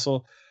Vader's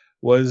Castle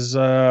was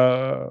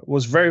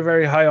very,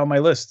 very high on my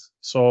list.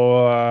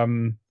 So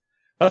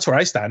that's where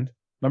I stand.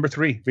 Number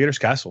 3, Vader's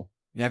Castle.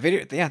 Yeah,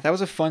 Vader. Yeah, that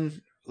was a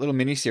fun little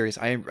mini series.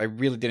 I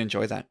really did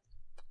enjoy that.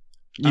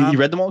 You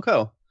read them all,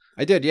 Kyle?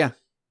 I did. Yeah,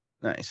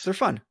 nice. They're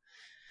fun.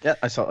 Yeah,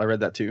 I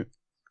read that too.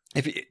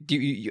 If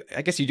you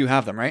I guess you do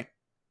have them, right?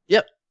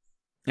 Yep.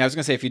 Yeah, I was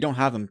gonna say, if you don't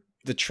have them,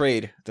 the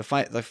trade, the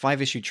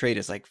 5-issue trade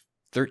is like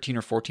 $13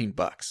 or $14.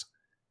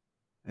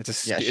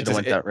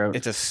 That route.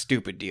 It's a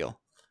stupid deal.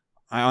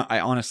 I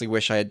honestly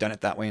wish I had done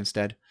it that way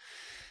instead.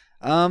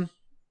 I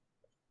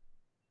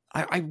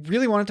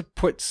really wanted to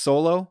put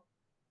Solo,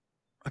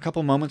 a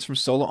couple moments from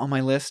Solo on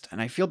my list,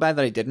 and I feel bad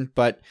that I didn't.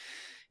 But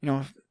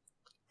and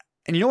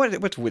you know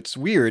what's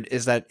weird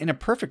is that in a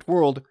perfect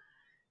world,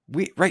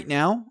 right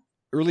now,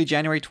 early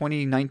January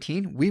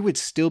 2019, we would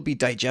still be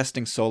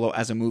digesting Solo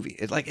as a movie.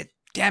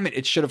 Damn it,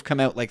 it should have come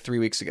out like 3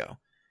 weeks ago.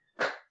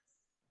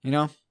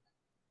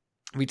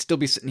 We'd still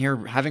be sitting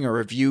here having a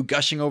review,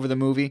 gushing over the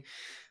movie.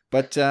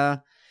 But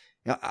I'm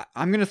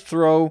going to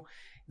throw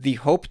the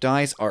Hope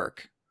Dies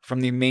arc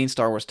from the main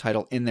Star Wars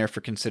title in there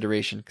for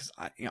consideration, because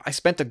I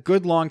spent a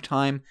good long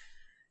time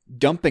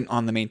dumping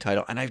on the main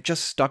title, and I've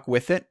just stuck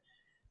with it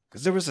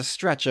because there was a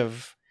stretch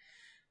of,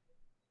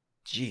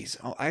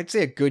 I'd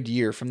say a good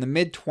year from the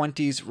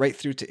mid-20s right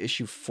through to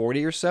issue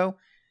 40 or so,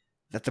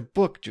 that the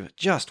book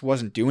just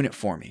wasn't doing it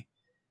for me.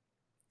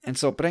 And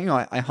so, but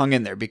I hung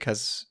in there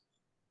because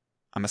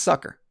I'm a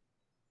sucker.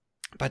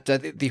 But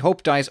the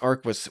Hope Dies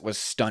arc was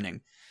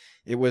stunning.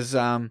 It was,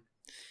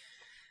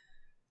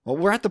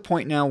 we're at the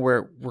point now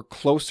where we're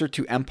closer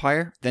to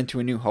Empire than to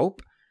A New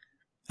Hope.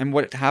 And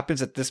what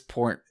happens at this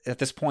point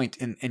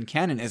in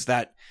canon is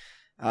that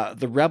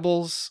the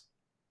Rebels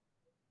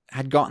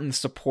had gotten the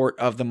support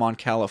of the Mon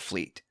Cala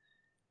fleet.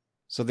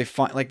 So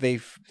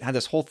they've had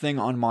this whole thing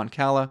on Mon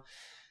Cala,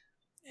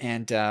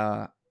 and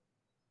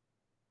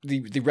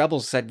the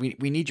Rebels said,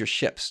 we need your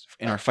ships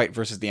in our fight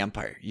versus the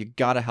Empire. You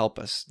gotta help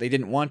us. They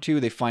didn't want to,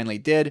 they finally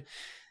did.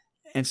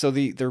 And so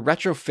they're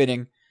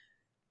retrofitting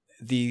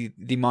the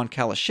Mon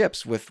Cala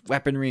ships with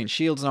weaponry and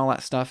shields and all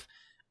that stuff,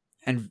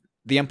 and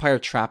the Empire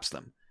traps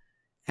them,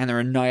 and they're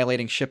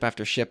annihilating ship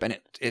after ship, and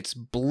it's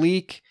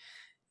bleak,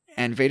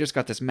 and Vader's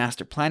got this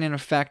master plan in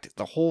effect.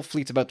 The whole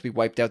fleet's about to be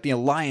wiped out. The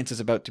Alliance is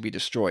about to be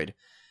destroyed.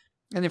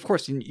 And of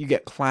course, you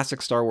get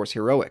classic Star Wars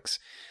heroics.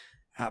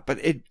 But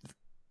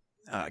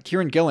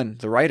Kieran Gillen,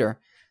 the writer,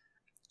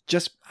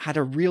 just had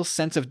a real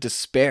sense of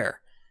despair,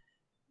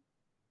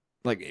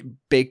 like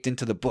baked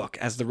into the book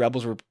as the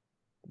rebels were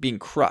being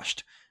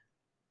crushed.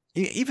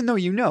 Even though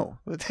you know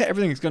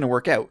everything's going to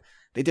work out,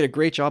 they did a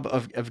great job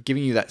of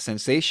giving you that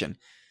sensation.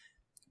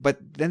 But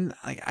then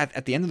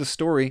at the end of the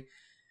story,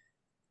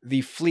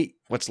 the fleet,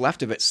 what's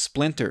left of it,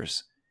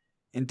 splinters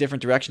in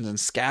different directions and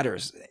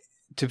scatters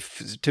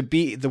to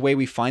be the way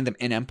we find them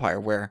in Empire,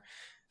 where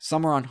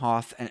some are on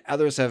Hoth and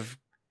others have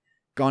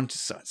gone to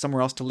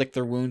somewhere else to lick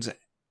their wounds.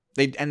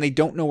 They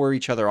don't know where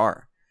each other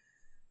are.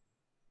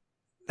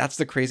 That's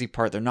the crazy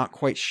part. They're not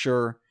quite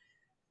sure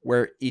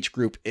where each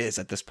group is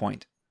at this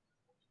point.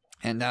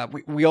 And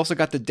we also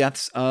got the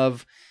deaths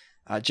of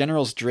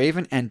Generals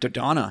Draven and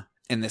Dodonna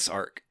in this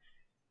arc.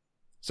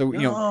 So,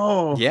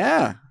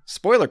 yeah.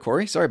 Spoiler,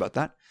 Corey. Sorry about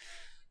that.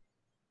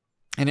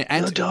 And it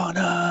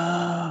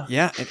Dodonna.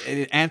 Yeah,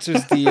 it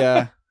answers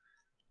the,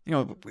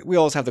 we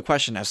always have the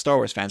question as Star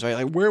Wars fans, right?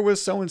 Like, where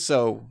was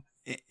so-and-so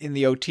in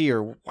the OT,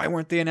 or why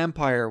weren't they in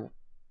Empire?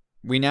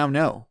 We now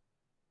know.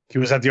 He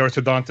was at the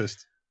orthodontist.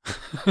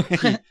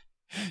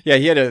 Yeah,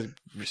 he had a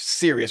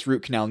serious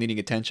root canal needing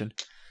attention.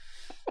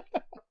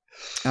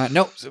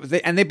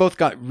 They both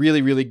got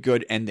really, really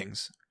good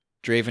endings.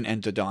 Draven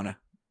and Dodonna.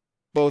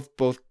 Both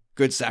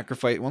good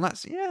sacrifice. Well,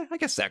 I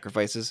guess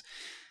sacrifices.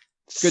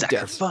 Good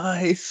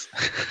sacrifice.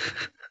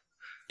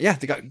 Yeah,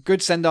 they got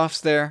good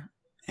send-offs there.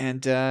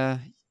 And,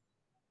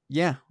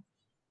 yeah.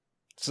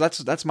 So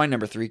that's my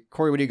number 3.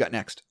 Corey, what do you got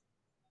next?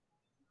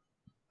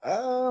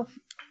 I'm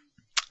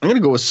going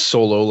to go with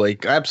Solo.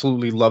 Like, I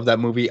absolutely love that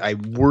movie. I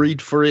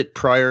worried for it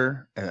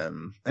prior.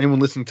 Anyone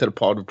listening to the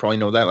pod would probably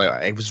know that. Like,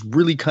 I was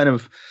really kind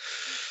of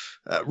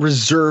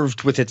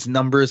reserved with its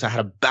numbers. I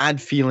had a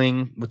bad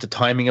feeling with the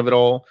timing of it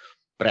all,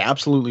 but I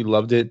absolutely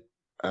loved it.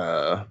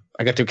 I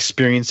got to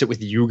experience it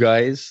with you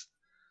guys,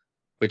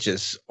 which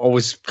is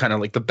always kind of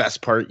like the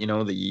best part,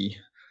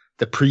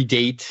 the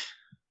pre-date,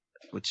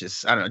 which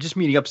is, I don't know, just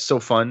meeting up is so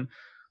fun.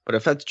 But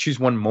if I had to choose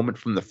one moment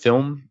from the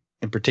film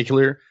in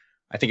particular,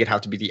 I think it'd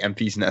have to be the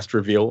Enfys Nest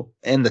reveal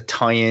and the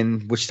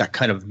tie-in, which that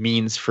kind of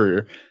means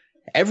for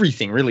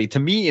everything, really. To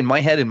me, in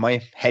my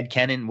head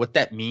canon, what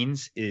that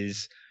means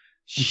is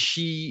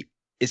she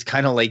is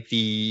kind of like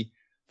the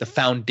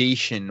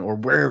foundation, or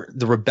where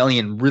the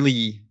rebellion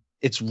really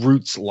its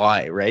roots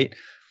lie, right?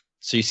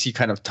 So you see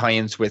kind of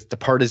tie-ins with the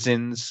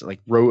partisans, like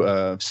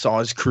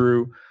Saw's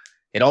crew.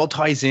 It all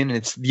ties in, and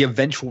it's the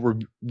eventual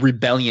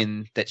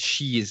rebellion that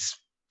she is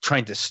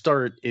trying to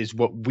start is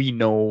what we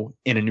know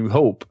in A New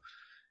Hope.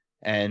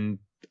 And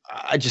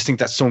I just think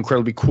that's so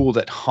incredibly cool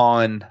that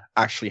Han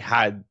actually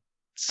had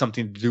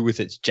something to do with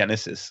its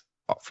genesis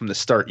from the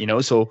start,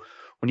 So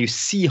when you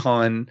see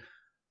Han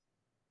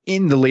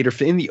in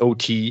the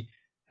OT,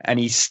 and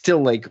he's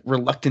still like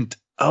reluctant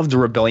of the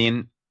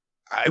rebellion,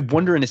 I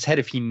wonder in his head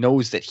if he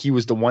knows that he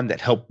was the one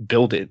that helped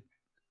build it.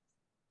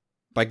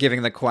 By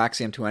giving the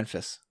coaxium to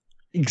Enfys.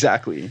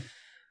 Exactly.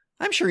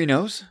 I'm sure he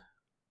knows.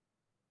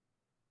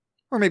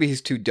 Or maybe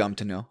he's too dumb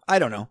to know. I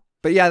don't know.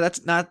 But yeah,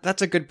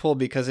 that's a good pull,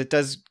 because it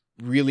does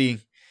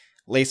really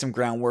lay some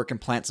groundwork and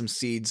plant some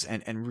seeds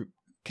and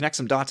connect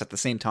some dots at the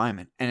same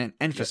time. And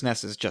Enfys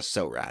Nest is just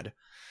so rad.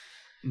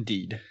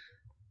 Indeed.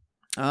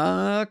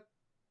 Carlos.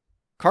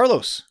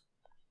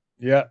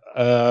 Yeah,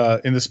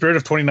 in the spirit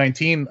of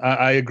 2019,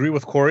 I agree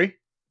with Corey,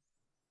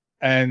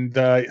 and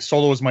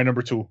Solo is my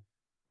number 2.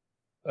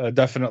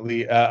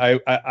 Definitely.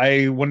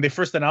 I when they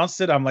first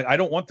announced it, I'm like, I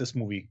don't want this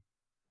movie,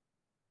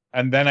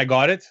 and then I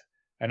got it,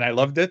 and I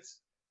loved it,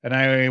 and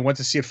I went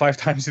to see it 5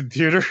 times in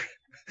theater,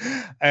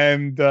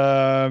 and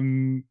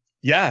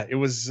it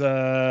was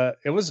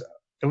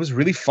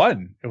really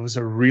fun. It was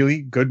a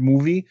really good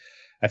movie.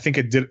 I think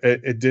it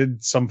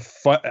did some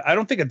fun. I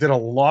don't think it did a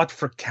lot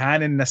for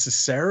canon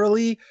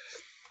necessarily,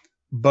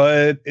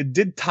 but it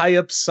did tie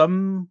up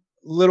some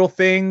little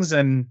things,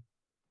 and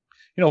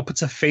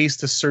puts a face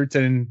to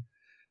certain,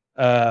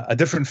 a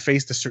different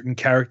face to certain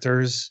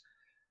characters.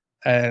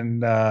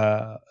 And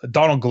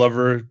Donald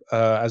Glover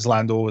as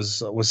Lando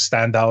was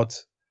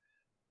standout.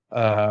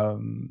 I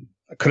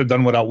could have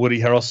done without Woody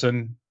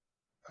Harrelson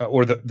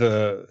or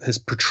his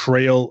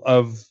portrayal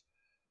of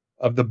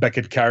the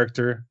Beckett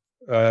character.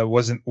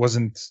 Wasn't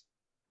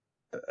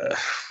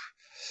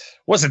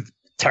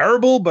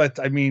terrible, but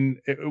I mean,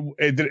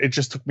 it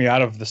just took me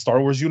out of the Star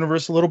Wars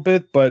universe a little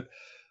bit. But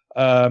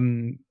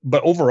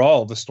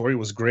overall, the story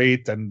was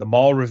great, and the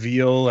Maul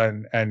reveal,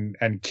 and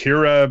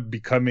Kira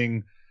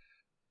becoming,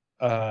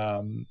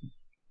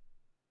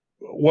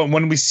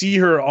 when we see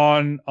her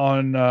on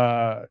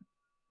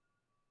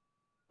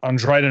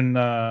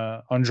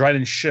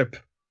Dryden's ship,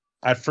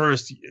 at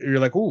first you're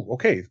like, oh,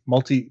 okay,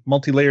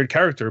 multi-layered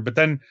character, but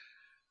then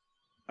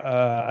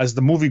as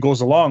the movie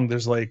goes along,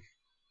 there's like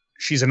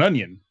she's an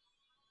onion.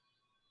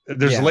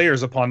 There's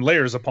layers upon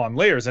layers upon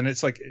layers, and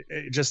it's like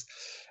it just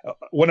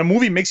when a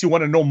movie makes you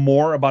want to know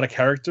more about a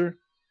character.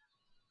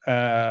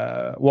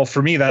 Well,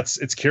 for me, it's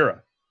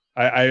Kira.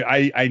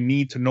 I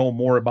need to know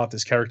more about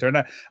this character, and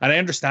I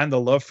understand the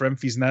love for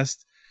Enfys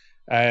Nest,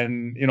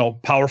 and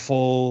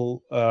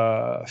powerful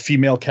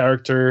female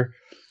character,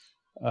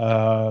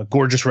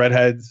 gorgeous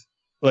redhead,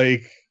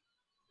 like.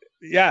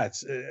 Yeah,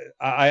 it's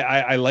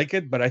I like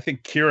it, but I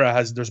think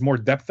Kira there's more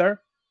depth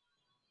there.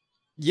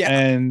 Yeah,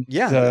 and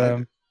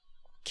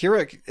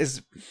Kira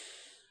is.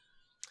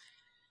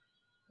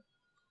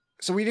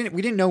 So we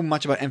didn't know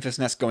much about Enfys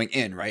Nest going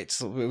in, right?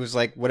 So it was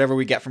like whatever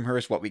we get from her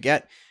is what we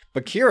get.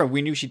 But Kira,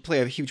 we knew she'd play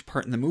a huge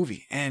part in the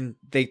movie, and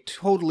they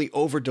totally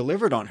over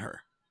delivered on her.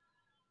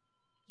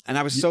 And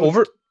I was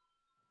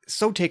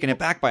so taken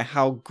aback by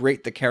how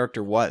great the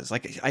character was.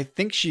 Like I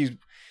think she's.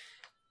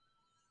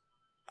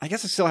 I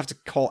guess I still have to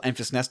call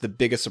Enfys Nest the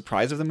biggest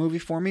surprise of the movie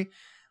for me,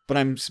 but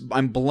I'm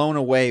blown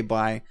away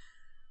by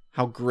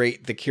how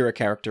great the Kira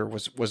character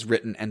was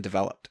written and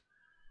developed.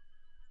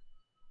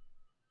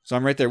 So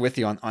I'm right there with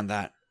you on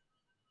that.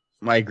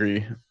 I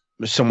agree.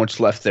 There's so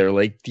much left there.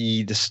 Like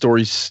the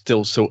story's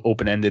still so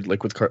open ended.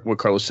 Like with what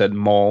Carlos said,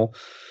 Maul,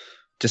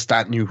 just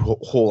that new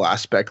whole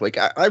aspect. Like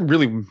I'm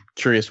really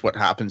curious what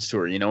happens to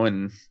her,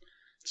 and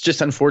it's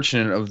just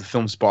unfortunate of the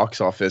film's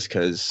box office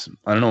because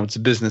I don't know, it's a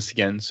business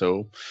again,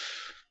 so.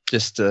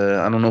 Just,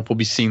 I don't know if we'll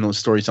be seeing those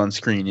stories on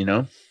screen,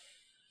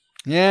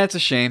 Yeah, it's a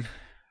shame.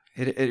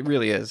 It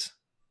really is.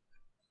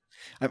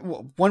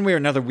 One way or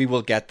another, we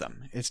will get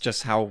them. It's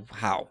just how,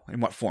 in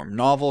what form?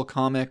 Novel,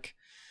 comic?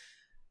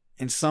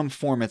 In some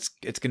form, it's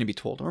going to be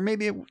told. Or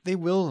maybe they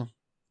will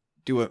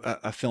do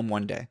a film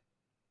one day.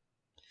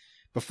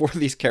 Before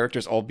these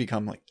characters all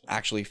become like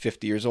actually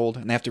 50 years old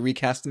and they have to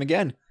recast them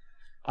again.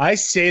 I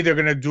say they're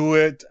going to do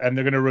it and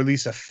they're going to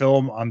release a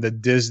film on the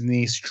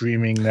Disney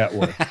streaming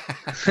network.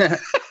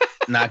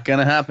 Not going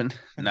to happen.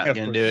 Not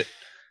going to do it.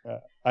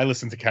 I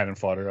listen to Cannon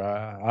Fodder.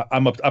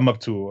 I'm up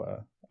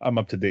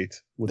to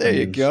date with There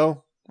you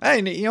go.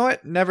 Hey, you know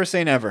what? Never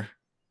say never.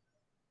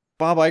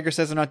 Bob Iger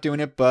says they're not doing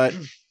it, but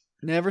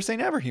never say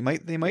never. They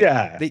might.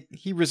 Yeah.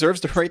 He reserves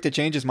the right to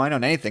change his mind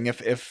on anything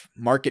if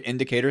market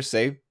indicators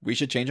say we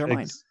should change our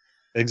mind.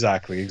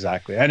 Exactly.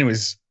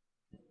 Anyways,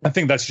 I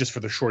think that's just for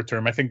the short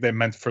term. I think they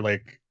meant for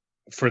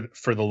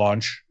for the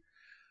launch.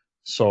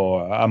 So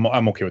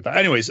I'm okay with that.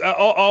 Anyways,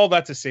 all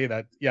that to say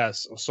that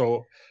yes.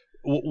 So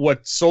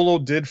what Solo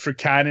did for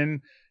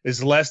canon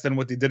is less than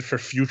what they did for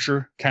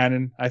future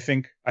canon. I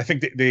think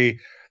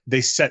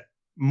they set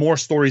more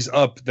stories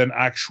up than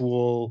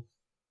actual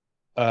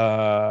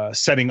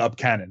setting up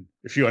canon.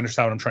 If you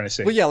understand what I'm trying to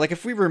say. Well, yeah, like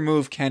if we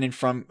remove canon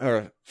from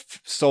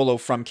Solo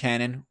from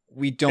canon,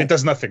 we don't. It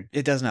does nothing.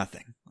 It does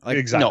nothing. Like,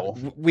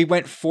 exactly. No, we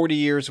went 40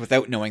 years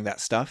without knowing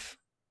that stuff,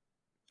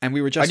 and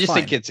we were just.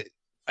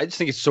 I just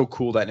think it's so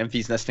cool that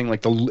Enfys Nest thing,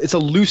 like it's a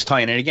loose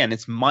tie-in, and again,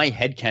 it's my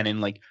headcanon,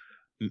 like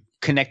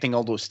connecting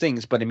all those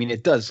things. But I mean,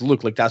 it does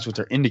look like that's what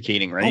they're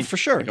indicating, right? Oh, for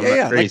sure. Like,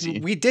 yeah. Like,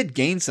 we did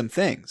gain some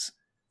things,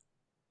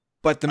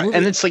 but the movie,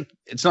 and it's like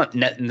it's not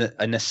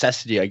a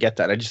necessity. I get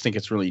that. I just think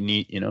it's really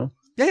neat,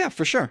 Yeah,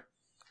 for sure.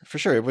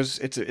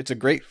 It's a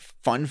great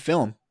fun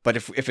film. But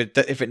if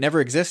it never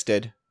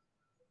existed,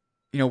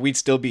 we'd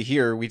still be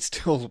here. We'd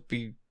still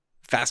be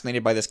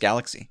fascinated by this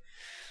galaxy.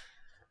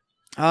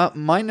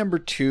 My number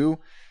 2,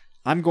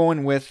 I'm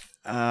going with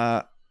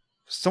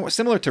somewhat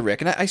similar to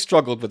Rick, and I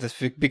struggled with this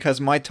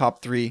because my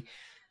top 3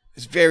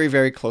 is very,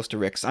 very close to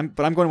Rick's.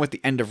 But I'm going with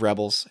the end of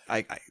Rebels.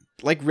 I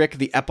like Rick.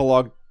 The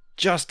epilogue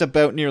just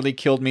about nearly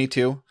killed me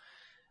too.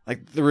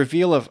 Like the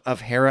reveal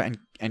of Hera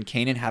and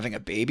Kanan having a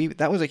baby,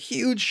 that was a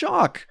huge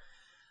shock,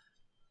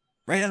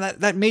 right? And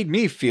that made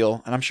me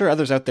feel, and I'm sure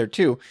others out there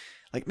too,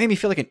 like made me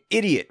feel like an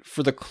idiot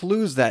for the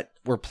clues that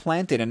were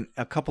planted in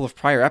a couple of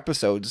prior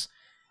episodes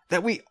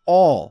that we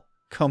all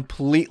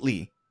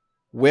completely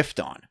whiffed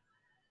on.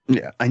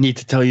 Yeah, I need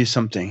to tell you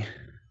something.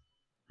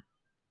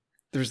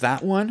 There's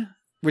that one,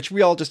 which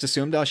we all just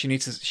assumed,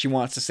 she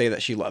wants to say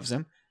that she loves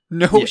him.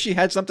 No, yeah. She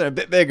had something a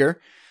bit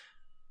bigger.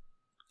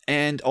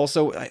 And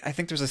also, I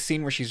think there's a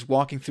scene where she's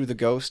walking through the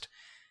ghost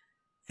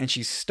and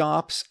she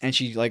stops and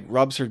she like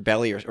rubs her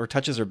belly or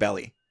touches her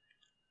belly.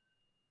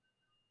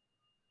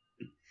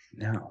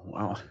 No,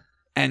 wow.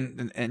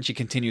 And she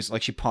continues,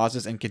 like she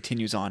pauses and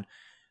continues on.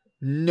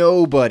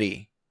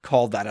 Nobody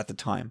called that at the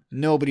time.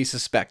 Nobody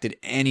suspected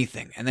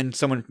anything. And then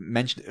someone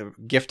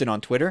gifted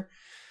on Twitter.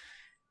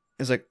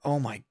 It's like, oh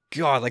my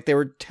God, like they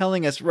were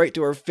telling us right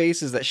to our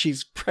faces that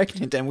she's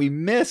pregnant and we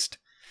missed.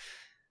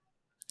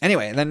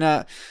 Anyway, and then,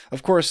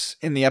 of course,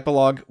 in the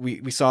epilogue,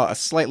 we saw a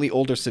slightly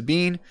older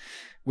Sabine,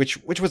 which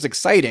was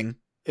exciting,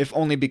 if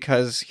only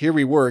because here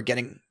we were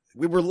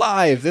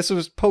live. This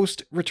was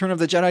post Return of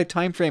the Jedi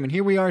time frame, and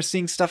here we are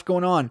seeing stuff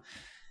going on,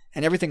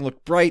 and everything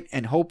looked bright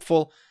and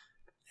hopeful.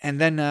 And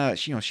then,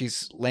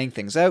 she's laying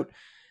things out,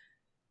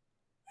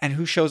 and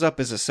who shows up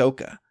is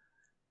Ahsoka,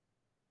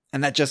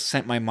 and that just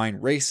sent my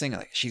mind racing.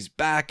 Like she's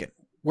back, and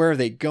where are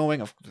they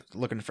going?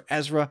 Looking for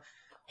Ezra.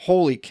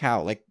 Holy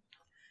cow! Like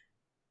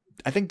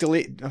I think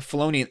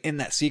Filoni in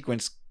that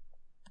sequence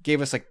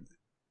gave us like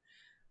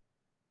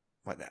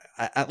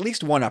at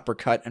least one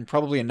uppercut and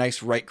probably a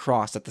nice right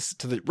cross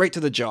right to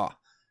the jaw.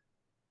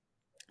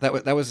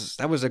 That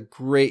was a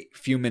great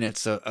few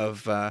minutes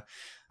of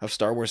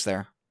Star Wars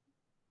there.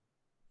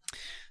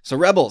 So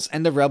Rebels,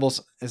 End of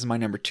Rebels is my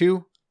number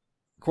 2.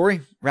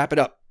 Corey, wrap it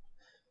up.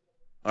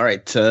 All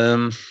right.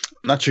 I'm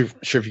not sure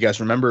if you guys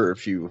remember or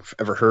if you've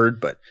ever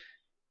heard, but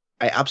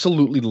I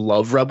absolutely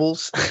love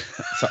Rebels.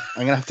 So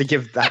I'm gonna have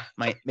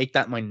to make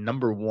that my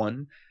number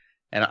 1.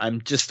 And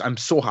I'm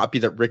so happy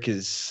that Rick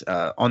is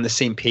on the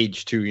same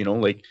page too. You know,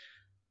 like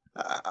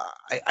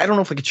I don't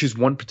know if I could choose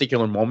one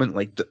particular moment,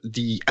 like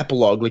the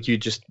epilogue, like you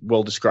just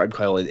well described,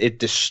 Kyle. It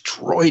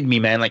destroyed me,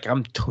 man. Like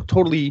I'm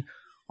totally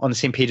on the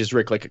same page as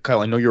Rick. Like,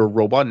 Kyle, I know you're a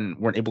robot and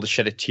weren't able to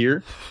shed a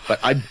tear, but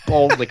I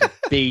bawled like a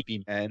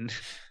baby, man.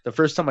 The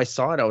first time I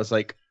saw it, I was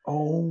like,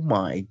 oh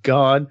my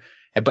God.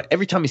 But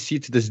every time I see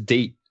it to this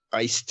date,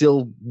 I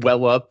still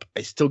well up.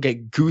 I still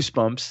get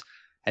goosebumps.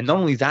 And not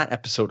only that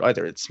episode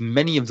either, it's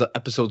many of the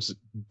episodes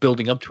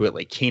building up to it,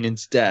 like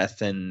Kanan's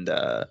death and,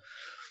 the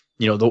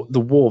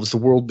wolves, the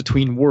world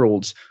between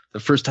worlds, the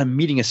first time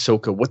meeting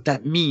Ahsoka, what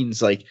that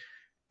means, like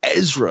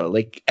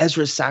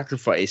Ezra's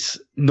sacrifice,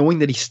 knowing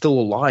that he's still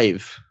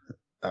alive.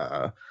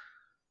 And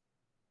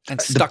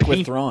stuck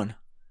with Thrawn.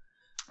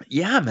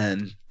 Yeah,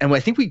 man. And I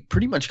think we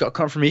pretty much got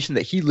confirmation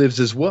that he lives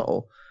as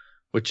well,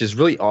 which is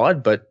really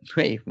odd, but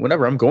hey,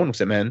 whatever, I'm going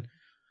with it, man.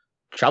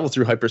 Travel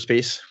through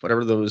hyperspace,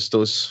 whatever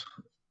those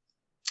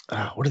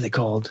what are they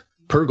called?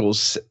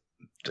 Purgles.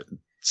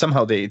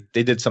 Somehow they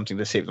did something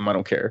to save them. I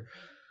don't care.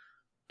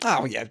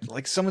 Oh yeah,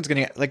 like someone's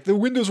gonna like the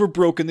windows were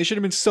broken. They should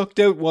have been sucked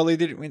out while they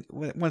did it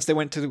once they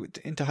went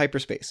into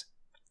hyperspace.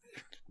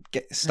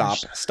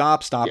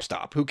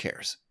 Stop. Who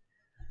cares?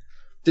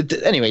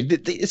 Anyway,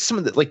 it's some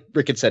of the, like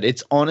Rick had said,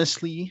 it's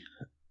honestly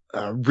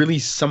really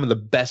some of the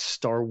best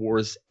Star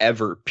Wars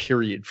ever.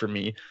 Period for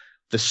me.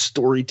 The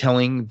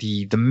storytelling,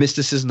 the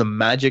mysticism, the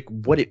magic,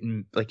 what it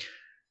like.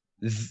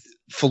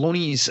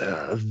 Filoni's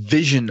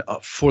vision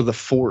for the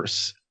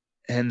Force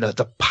and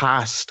the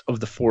past of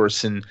the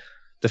Force and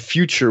the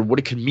future, what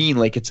it could mean,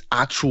 like its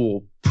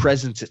actual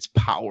presence, its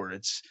power.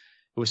 It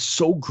was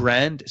so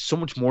grand, so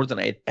much more than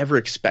I had ever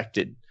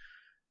expected.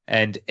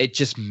 And it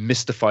just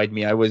mystified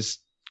me. I was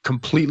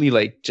completely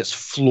like just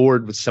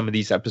floored with some of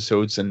these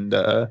episodes. And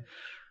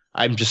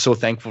I'm just so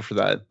thankful for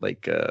that.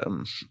 Like, it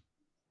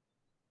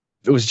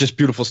was just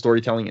beautiful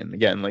storytelling. And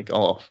again, like,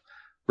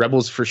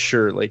 Rebels for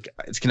sure. Like,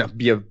 it's going to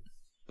be a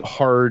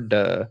hard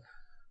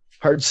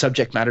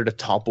subject matter to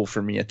topple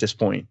for me at this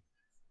point.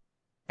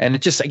 And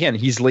it just, again,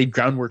 he's laid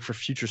groundwork for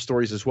future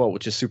stories as well,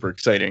 which is super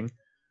exciting.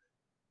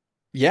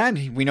 Yeah,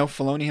 and we know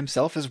Filoni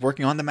himself is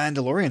working on The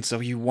Mandalorian, so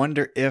you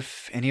wonder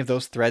if any of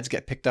those threads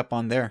get picked up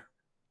on there.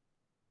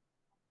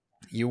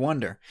 You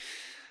wonder.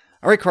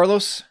 All right,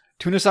 Carlos,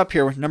 tune us up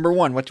here. Number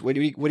 1, what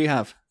do you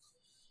have?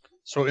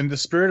 So in the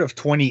spirit of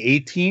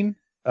 2018,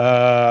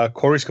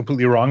 Corey's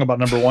completely wrong about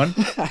number 1.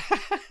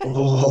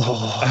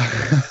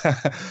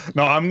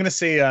 No, I'm gonna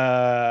say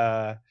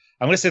The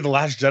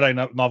Last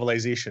Jedi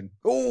novelization.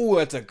 Oh,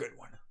 that's a good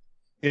one.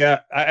 Yeah,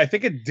 I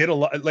think it did a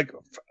lot. Like,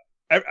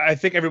 I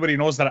think everybody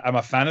knows that I'm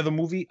a fan of the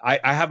movie.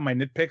 I have my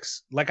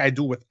nitpicks, like I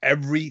do with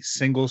every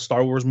single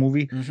Star Wars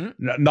movie.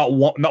 Mm-hmm. Not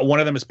one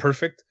of them is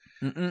perfect.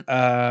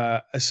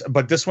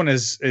 But this one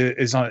is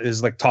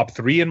like top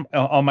 3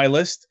 on my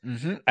list.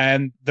 Mm-hmm.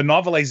 And the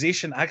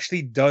novelization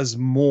actually does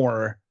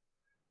more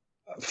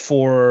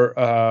for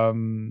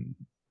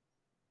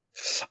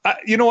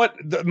you know what?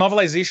 The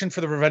novelization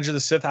for the Revenge of the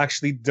Sith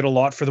actually did a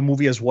lot for the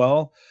movie as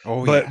well.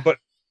 Oh,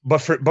 but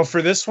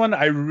for this one,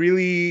 I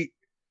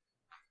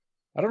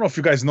don't know if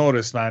you guys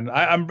noticed, man.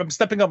 I'm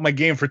stepping up my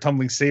game for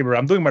Tumbling Saber.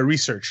 I'm doing my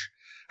research,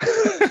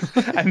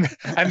 and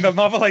the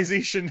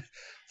novelization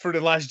for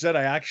The Last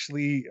Jedi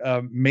actually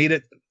made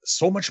it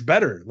so much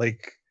better.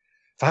 Like,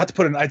 if I had to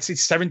put I'd say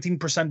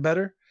 17%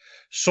 better.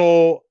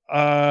 So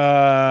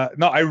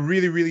no, I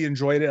really, really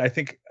enjoyed it. I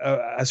think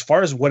as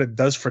far as what it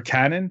does for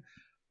canon,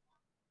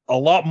 a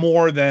lot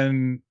more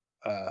than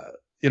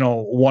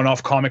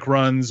one-off comic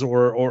runs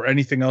or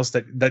anything else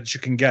that you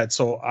can get.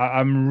 So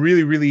I'm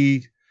really,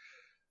 really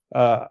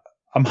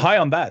I'm high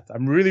on that.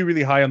 I'm really,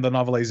 really high on the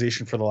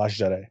novelization for The Last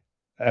Jedi.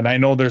 And I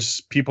know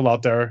there's people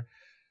out there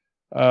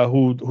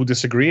who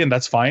disagree, and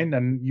that's fine.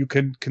 And you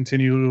can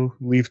continue to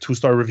leave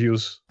 2-star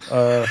reviews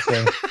for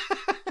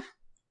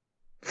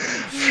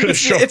the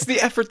show. It's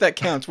the effort that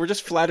counts. We're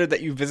just flattered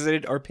that you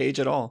visited our page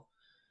at all.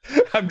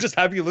 I'm just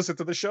happy you listened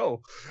to the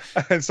show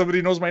and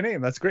somebody knows my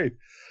name. That's great.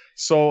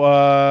 So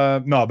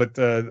no, but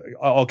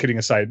all kidding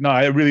aside, no,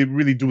 I really,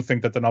 really do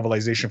think that the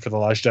novelization for The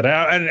Last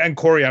Jedi and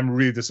Corey, I'm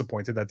really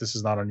disappointed that this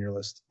is not on your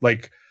list.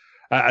 Like,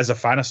 as a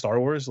fan of Star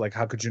Wars, like,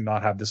 how could you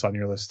not have this on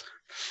your list?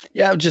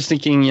 Yeah, I'm just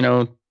thinking, it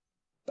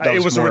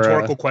was a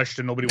rhetorical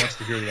question. Nobody wants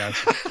to hear the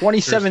answer.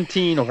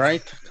 2017, all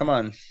right? Come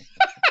on.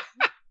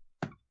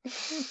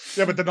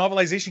 Yeah, but the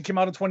novelization came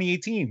out in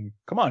 2018.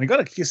 Come on,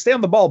 you stay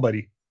on the ball,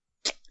 buddy.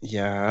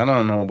 Yeah, I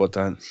don't know about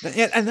that.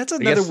 Yeah, and that's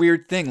another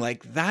weird thing.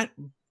 Like, that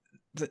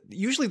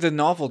usually the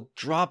novel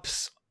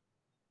drops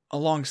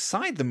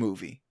alongside the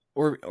movie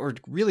or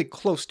really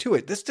close to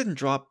it. This didn't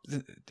drop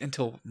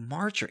until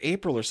March or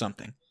April or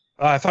something.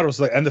 I thought it was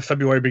like end of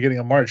February, beginning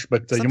of March,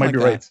 but you might be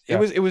that. right.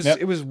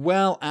 It was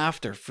well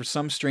after for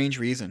some strange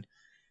reason.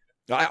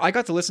 I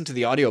got to listen to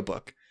the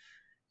audiobook.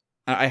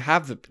 I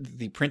have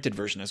the printed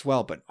version as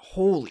well, but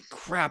holy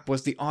crap,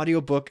 was the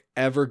audiobook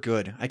ever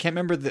good. I can't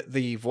remember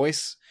the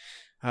voice,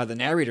 the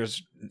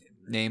narrator's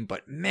name,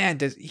 but man,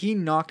 he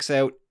knocks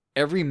out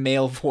every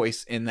male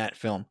voice in that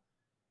film.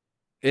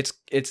 It's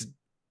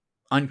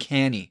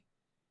uncanny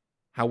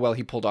how well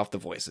he pulled off the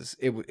voices.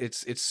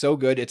 It's so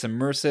good. It's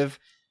immersive.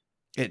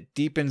 It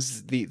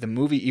deepens the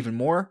movie even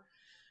more.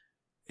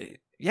 It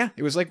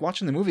was like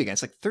watching the movie again.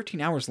 It's like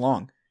 13 hours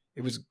long.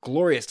 It was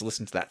glorious to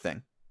listen to that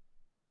thing.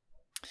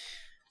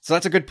 So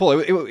that's a good pull.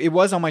 It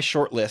was on my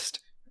short list,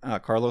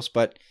 Carlos,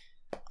 but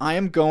I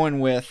am going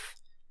with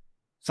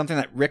something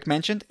that Rick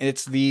mentioned.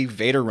 It's the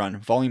Vader Run,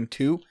 Volume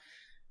 2,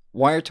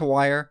 wire to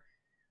wire.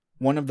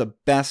 One of the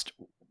best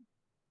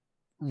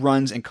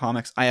runs in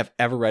comics I have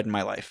ever read in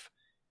my life.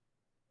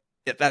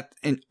 That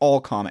in all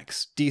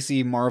comics,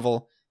 DC,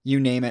 Marvel, you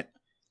name it,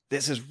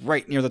 this is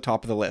right near the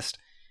top of the list.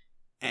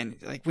 And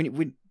like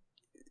when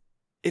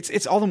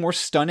it's all the more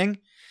stunning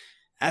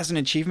as an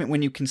achievement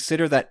when you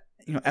consider that,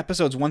 you know,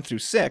 episodes 1 through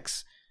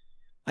 6,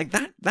 like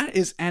that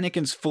is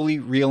Anakin's fully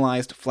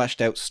realized,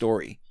 fleshed out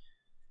story.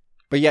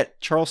 But yet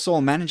Charles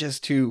Soule manages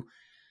to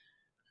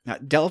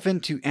delve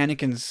into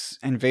Anakin's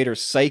and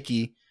Vader's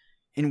psyche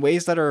in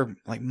ways that are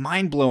like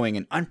mind-blowing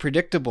and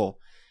unpredictable.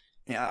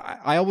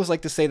 I always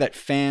like to say that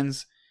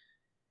fans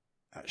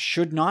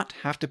should not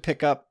have to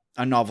pick up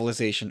a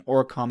novelization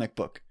or a comic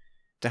book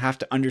to have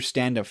to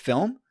understand a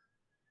film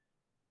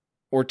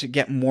or to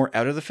get more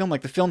out of the film.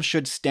 Like, the film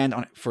should stand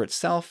on it for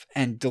itself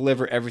and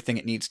deliver everything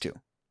it needs to.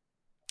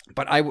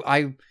 But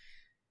I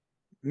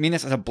mean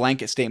this as a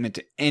blanket statement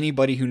to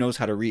anybody who knows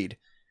how to read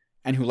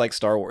and who likes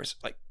Star Wars.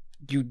 Like,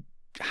 you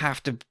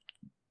have to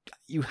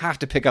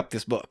pick up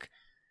this book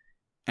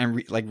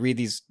and read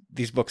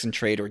these books in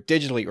trade or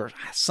digitally or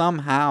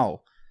somehow.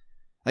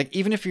 Like,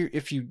 even if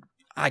you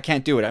I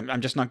can't do it.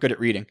 I'm just not good at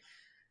reading.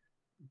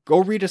 Go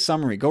read a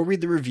summary. Go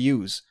read the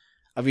reviews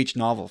of each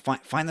novel.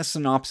 Find the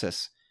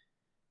synopsis.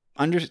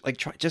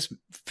 Just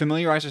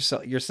familiarize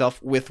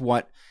yourself with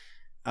what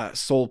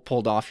Soule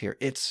pulled off here.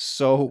 It's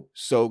so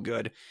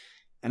good.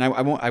 And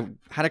I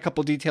had a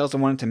couple details I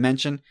wanted to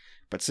mention,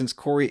 but since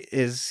Corey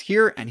is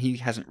here and he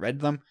hasn't read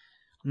them,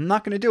 I'm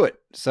not going to do it.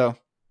 So,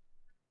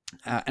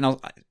 and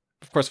of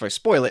course, if I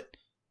spoil it,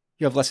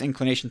 you have less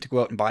inclination to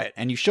go out and buy it,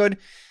 and you should,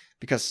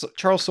 because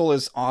Charles Soule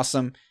is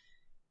awesome.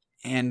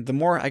 And the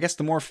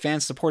more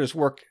fans support his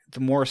work, the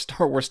more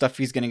Star Wars stuff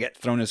he's going to get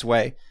thrown his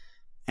way.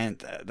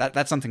 And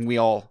that's something we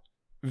all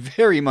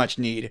very much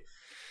need.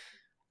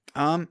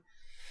 I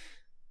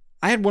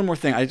had one more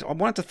thing. I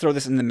wanted to throw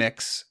this in the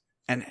mix,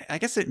 and I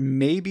guess it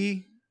may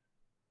be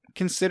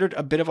considered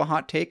a bit of a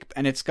hot take,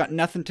 and it's got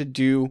nothing to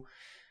do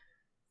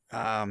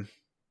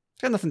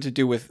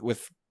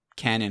with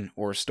canon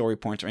or story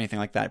points or anything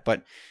like that.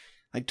 But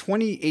like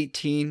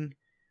 2018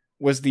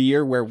 was the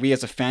year where we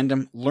as a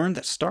fandom learned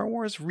that Star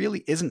Wars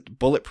really isn't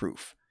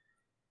bulletproof.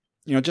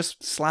 You know,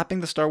 just slapping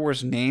the Star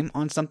Wars name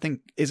on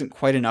something isn't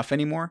quite enough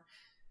anymore.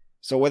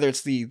 So whether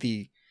it's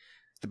the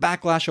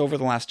backlash over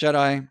The Last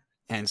Jedi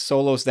and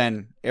Solo's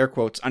then air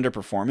quotes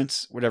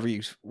underperformance,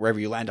 wherever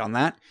you land on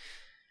that,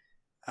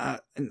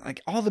 and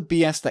like all the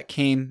BS that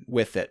came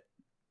with it,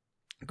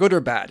 good or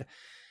bad,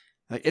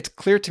 like it's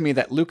clear to me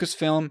that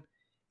Lucasfilm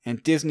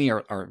and Disney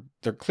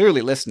they're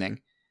clearly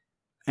listening.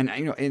 And,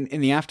 you know,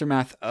 in the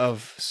aftermath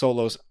of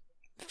Solo's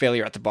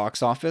failure at the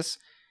box office,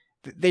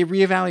 they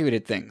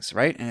reevaluated things,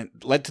 right? And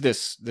it led to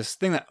this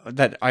thing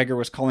that Iger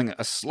was calling a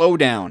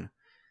slowdown.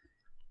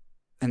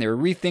 And they were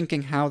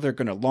rethinking how they're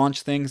going to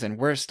launch things and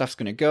where stuff's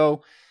going to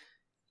go.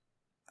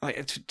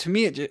 Like, to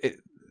me, it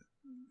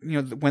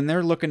you know, when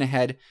they're looking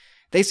ahead,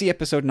 they see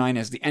Episode 9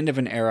 as the end of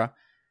an era,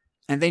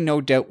 and they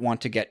no doubt want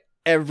to get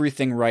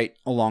everything right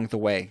along the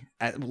way.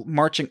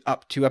 Marching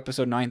up to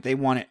Episode 9, they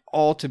want it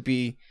all to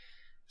be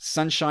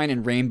sunshine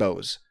and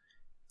rainbows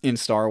in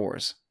Star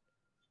Wars.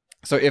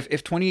 So if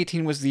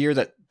 2018 was the year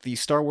that the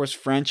Star Wars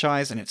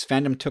franchise and its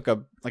fandom took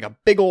a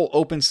big old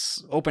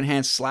open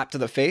hand slap to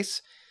the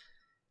face,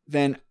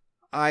 then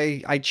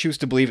I choose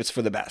to believe it's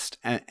for the best.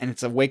 And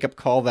it's a wake-up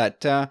call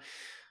that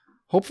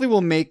hopefully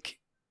will make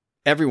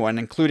everyone,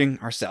 including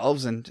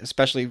ourselves and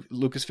especially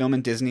Lucasfilm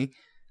and Disney,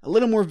 a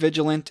little more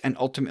vigilant and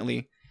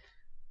ultimately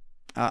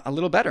a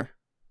little better.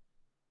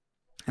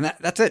 And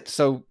that's it.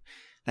 So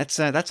that's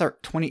our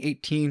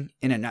 2018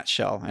 in a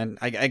nutshell. And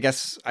I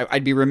guess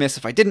I'd be remiss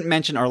if I didn't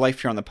mention our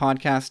life here on the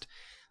podcast.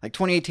 Like,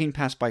 2018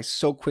 passed by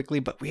so quickly,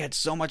 but we had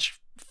so much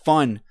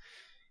fun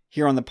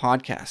here on the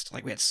podcast.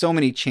 Like, we had so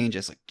many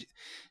changes. Like,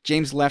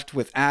 James left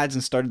with ads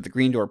and started the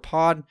Green Door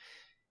Pod.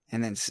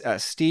 And then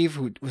Steve,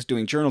 who was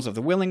doing Journals of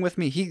the Willing with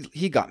me,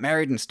 he got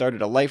married and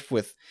started a life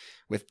with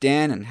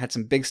Dan and had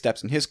some big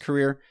steps in his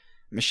career.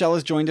 Michelle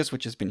has joined us,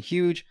 which has been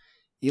huge.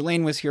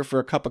 Elaine was here for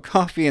a cup of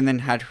coffee and then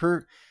had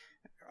her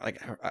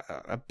like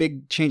a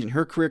big change in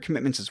her career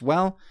commitments as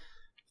well.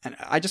 And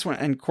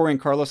and Corey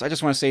and Carlos, I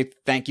just want to say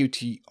thank you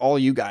to all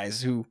you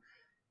guys who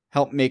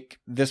helped make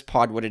this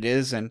pod what it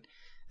is. And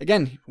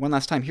again, one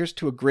last time, here's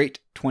to a great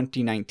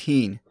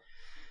 2019.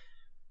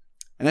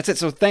 And that's it.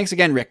 So thanks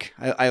again, Rick.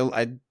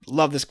 I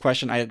love this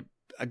question. I had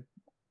a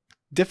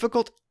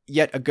difficult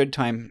yet a good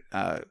time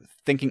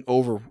thinking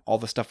over all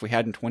the stuff we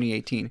had in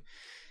 2018.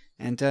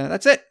 And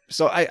that's it.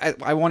 So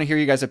I want to hear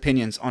you guys'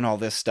 opinions on all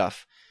this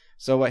stuff.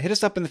 So hit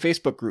us up in the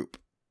Facebook group.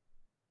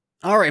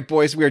 All right,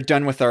 boys, we are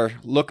done with our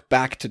look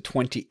back to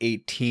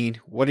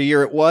 2018. What a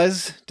year it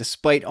was.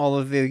 Despite all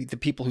of the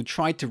people who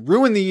tried to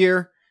ruin the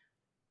year,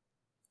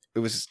 it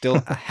was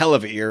still a hell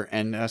of a year.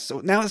 And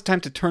so now it's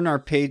time to turn our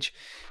page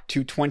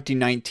to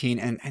 2019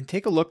 and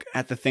take a look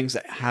at the things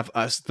that have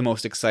us the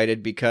most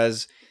excited,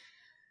 because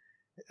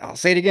I'll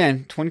say it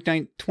again,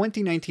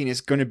 2019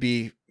 is going to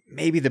be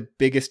maybe the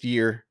biggest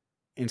year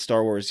in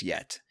Star Wars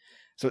yet.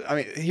 So, I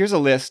mean, here's a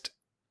list,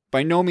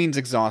 by no means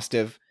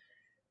exhaustive,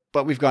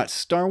 but we've got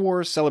Star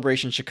Wars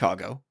Celebration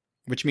Chicago,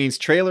 which means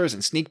trailers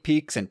and sneak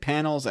peeks and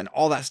panels and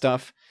all that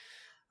stuff.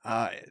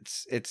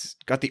 It's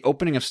got the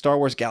opening of Star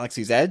Wars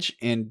Galaxy's Edge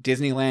in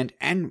Disneyland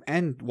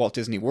and Walt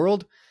Disney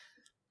World.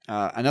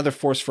 Another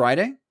Force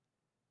Friday.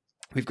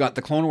 We've got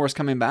the Clone Wars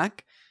coming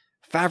back.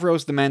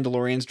 Favreau's The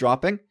Mandalorian's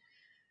dropping.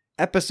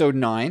 Episode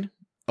 9.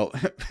 Oh,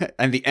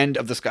 and the end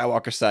of the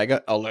Skywalker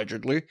saga,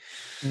 allegedly.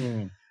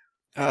 The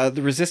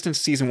Resistance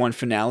Season 1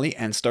 finale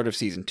and start of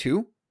Season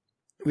 2.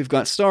 We've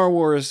got Star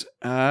Wars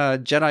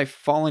Jedi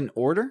Fallen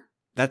Order.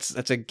 That's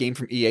a game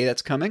from EA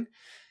that's coming.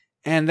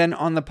 And then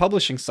on the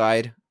publishing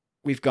side,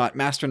 we've got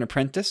Master and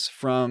Apprentice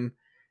from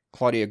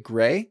Claudia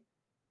Gray.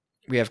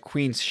 We have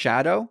Queen's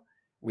Shadow.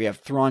 We have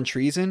Thrawn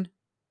Treason.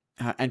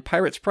 And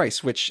Pirate's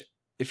Price, which,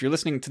 if you're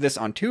listening to this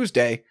on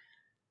Tuesday,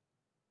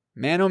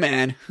 man oh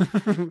man,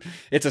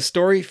 it's a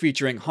story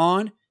featuring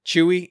Han,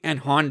 Chewie,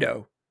 and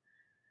Hondo.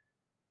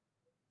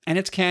 And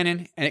it's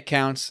canon, and it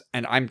counts,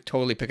 and I'm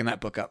totally picking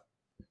that book up.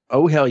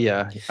 Oh, hell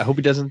yeah. I hope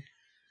it doesn't.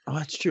 Oh,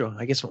 that's true.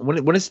 I guess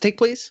when does it take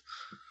place?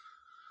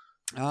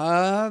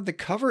 The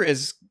cover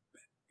has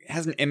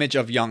an image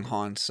of young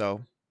Han,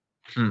 so.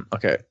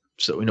 Okay.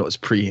 So we know it's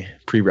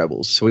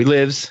pre-Rebels. So he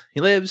lives.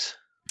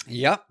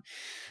 Yep.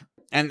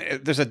 And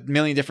there's a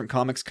million different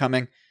comics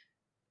coming.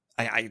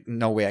 I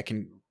no way I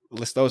can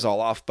list those all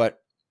off, but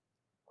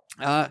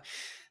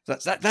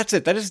that's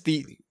it. That is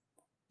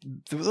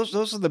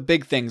those are the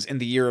big things in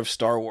the year of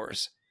Star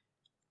Wars.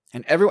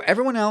 And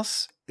everyone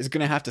else is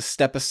going to have to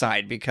step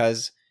aside,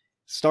 because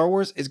Star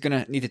Wars is going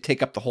to need to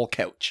take up the whole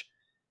couch.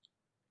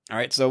 All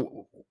right,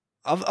 so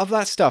of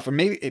that stuff, or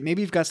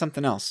maybe you've got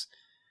something else.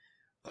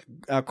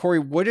 Corey,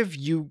 what are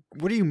you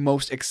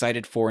most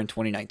excited for in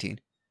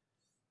 2019?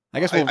 I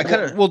guess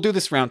we'll do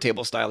this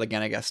roundtable style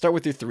again, I guess. Start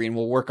with your 3 and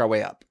we'll work our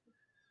way up.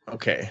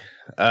 Okay.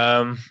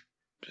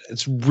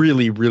 It's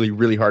really, really,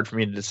 really hard for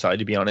me to decide,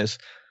 to be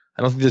honest.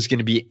 I don't think there's going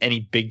to be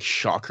any big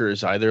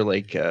shockers either.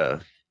 Like,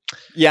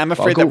 yeah, I'm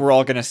afraid that we're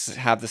all going to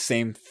have the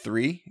same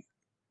 3.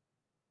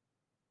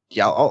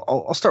 Yeah,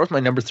 I'll start with my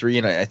number 3,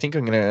 and I think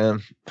I'm going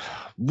to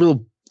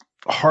real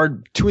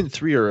hard. 2 and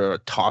 3 are a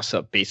toss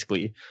up,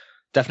 basically.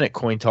 Definite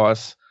coin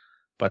toss,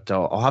 but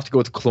I'll have to go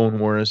with Clone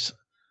Wars.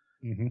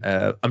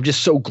 Mm-hmm. I'm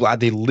just so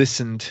glad they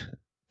listened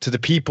to the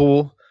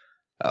people.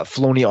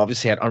 Filoni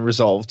obviously had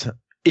unresolved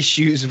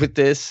issues with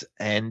this,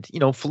 and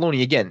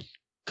Filoni, again,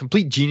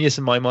 complete genius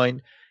in my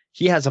mind.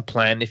 He has a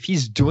plan. If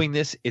he's doing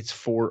this, it's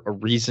for a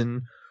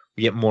reason.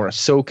 We get more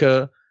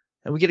Ahsoka,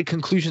 and we get a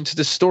conclusion to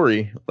the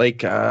story.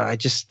 Like, I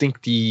just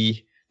think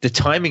the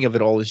timing of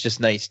it all is just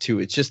nice too.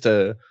 It's just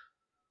a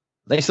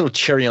nice little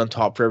cherry on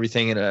top for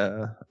everything, and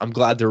I'm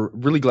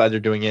really glad they're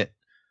doing it,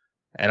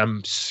 and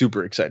I'm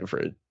super excited for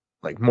it.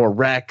 Like, more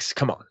Rex,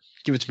 come on,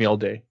 give it to me all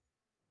day.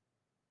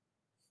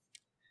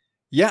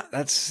 Yeah,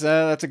 that's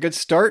a good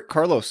start,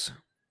 Carlos.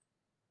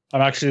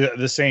 I'm actually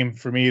the same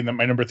for me.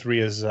 My number 3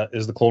 is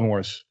the Clone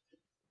Wars.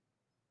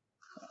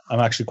 I'm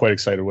actually quite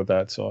excited with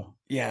that. So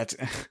yeah,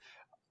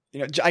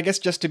 it's, I guess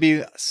just to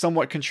be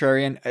somewhat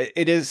contrarian,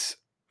 it is.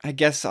 I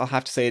guess I'll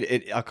have to say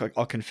it.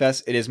 I'll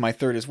confess it is my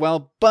 3rd as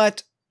well.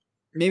 But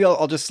maybe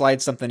I'll just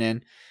slide something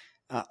in.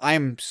 I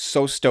am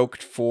so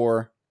stoked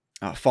for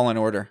Fallen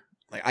Order.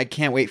 Like, I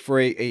can't wait for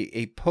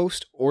a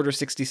post Order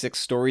 66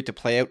 story to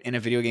play out in a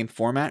video game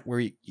format where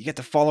you get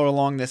to follow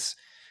along this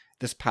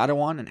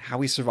Padawan and how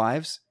he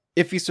survives.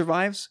 If he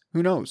survives,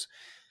 who knows?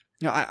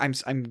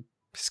 I'm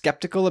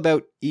skeptical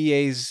about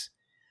EA's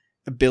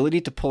ability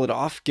to pull it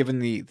off, given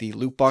the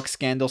loot box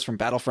scandals from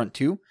Battlefront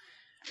 2.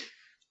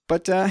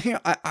 But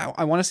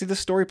I want to see the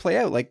story play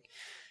out. Like,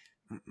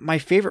 my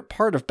favorite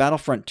part of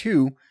Battlefront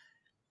 2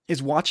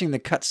 is watching the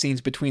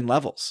cutscenes between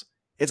levels.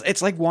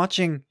 It's like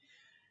watching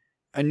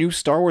a new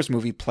Star Wars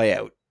movie play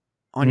out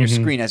on your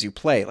screen as you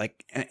play.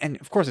 Like, and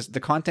of course, the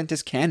content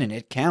is canon;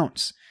 it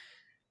counts.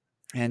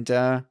 And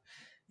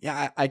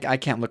yeah, I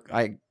can't look.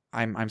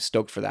 I'm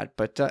stoked for that.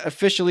 But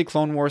officially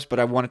Clone Wars. But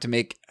I wanted to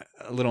make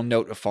a little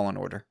note of Fallen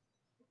Order.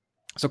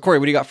 So Corey,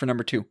 what do you got for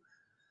number 2?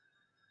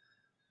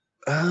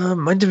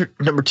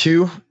 Number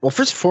two. Well,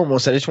 first and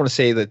foremost, I just want to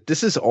say that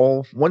this is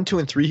all 1, 2,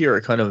 and 3 here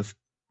are kind of.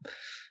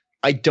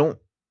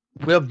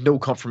 We have no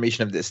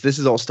confirmation of this. This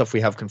is all stuff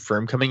we have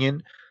confirmed coming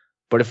in.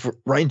 But if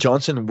Rian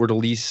Johnson were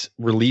to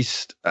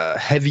release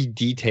heavy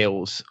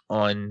details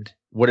on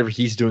whatever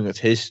he's doing with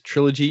his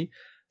trilogy,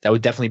 that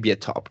would definitely be a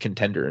top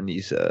contender in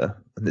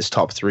this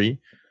top 3.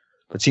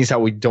 But seeing as how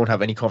we don't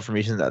have any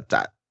confirmation that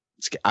that's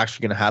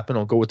actually going to happen,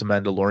 I'll go with The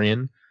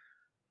Mandalorian.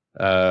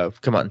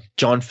 Come on,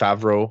 Jon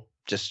Favreau.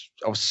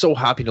 I was so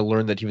happy to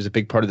learn that he was a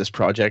big part of this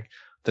project.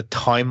 The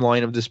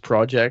timeline of this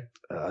project,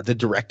 the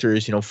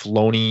directors,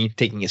 Filoni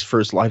taking his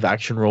first live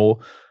action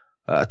role,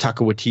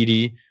 Taika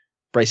Waititi,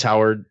 Bryce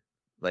Howard.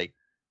 Like,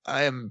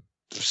 I am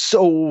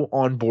so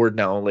on board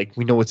now. Like,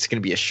 we know it's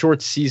going to be a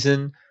short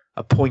season,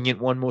 a poignant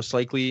one most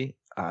likely.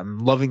 I'm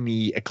loving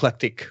the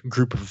eclectic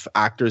group of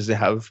actors they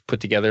have put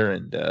together,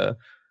 and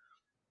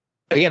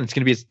again, it's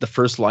going to be the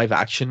first live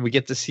action we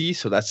get to see,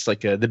 so that's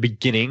like the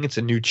beginning. It's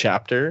a new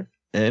chapter,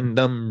 and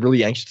I'm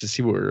really anxious to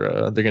see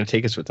where they're going to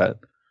take us with that.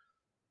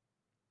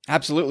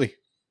 Absolutely.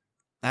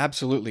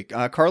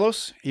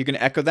 Carlos, are you going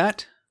to echo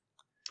that?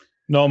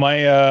 No,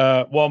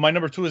 my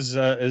number 2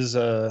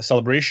 is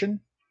Celebration,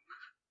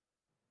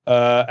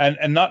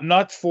 and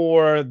not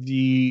for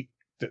the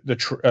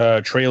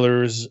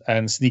trailers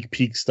and sneak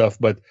peek stuff,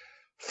 but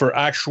for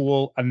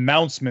actual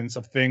announcements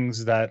of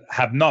things that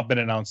have not been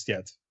announced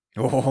yet.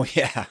 Oh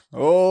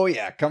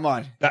yeah. Come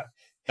on.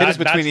 Hit us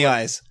between the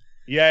eyes.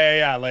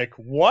 Yeah. Like,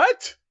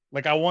 what?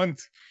 Like, I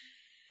want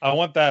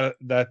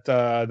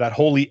that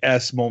holy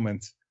S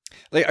moment.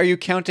 Like, are you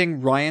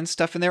counting Ryan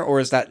stuff in there, or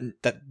is that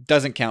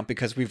doesn't count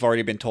because we've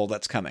already been told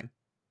that's coming?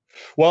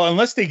 Well,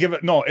 unless they give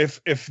it, no.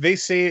 If they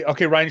say,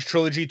 okay, Ryan's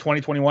trilogy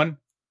 2021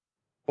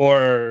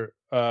 or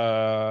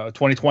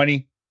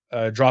 2020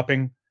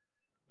 dropping,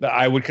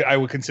 I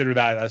would consider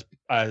that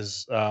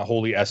as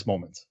holy S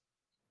moment,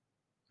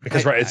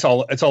 because it's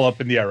all up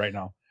in the air right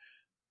now.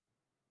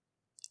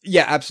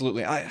 Yeah,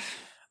 absolutely.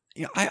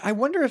 I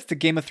wonder if the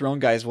Game of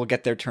Thrones guys will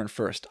get their turn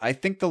first. I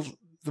think the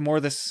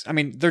more this, I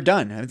mean, they're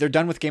done. They're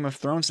done with Game of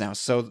Thrones now.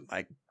 So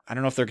I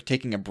don't know if they're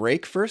taking a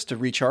break first to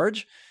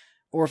recharge,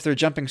 or if they're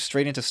jumping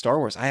straight into Star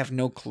Wars. I have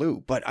no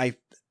clue. But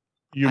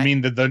You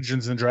mean the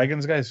Dungeons and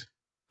Dragons guys?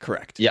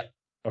 Correct. Yeah.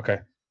 Okay.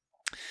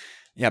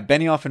 Yeah,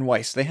 Benioff and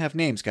Weiss. They have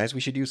names, guys.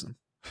 We should use them.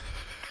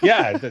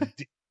 Yeah.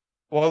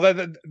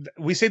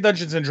 We say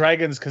Dungeons and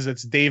Dragons because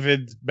it's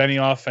David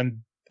Benioff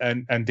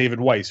and David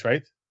Weiss,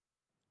 right?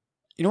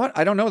 You know what?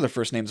 I don't know what their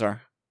first names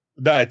are.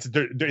 It's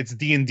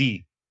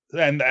D&D,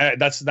 and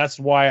that's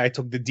why I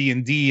took the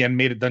D&D and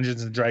made it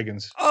Dungeons and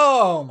Dragons.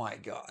 Oh my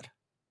god!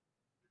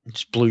 It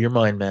just blew your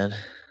mind, man.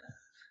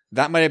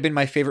 That might have been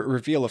my favorite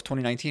reveal of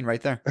 2019,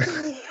 right there.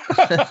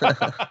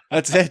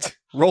 That's it.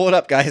 Roll it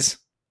up, guys.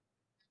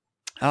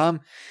 Wow.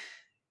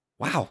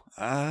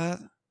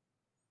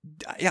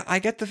 Yeah, I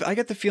get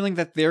the feeling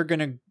that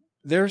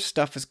their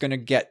stuff is gonna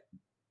get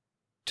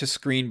to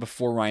screen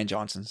before Rian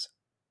Johnson's.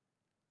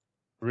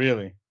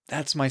 Really?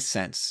 That's my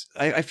sense.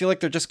 I feel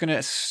like they're just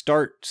gonna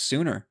start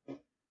sooner.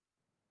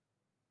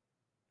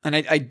 And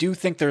I do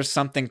think there's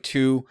something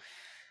to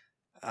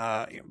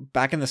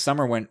back in the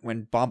summer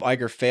when Bob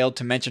Iger failed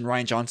to mention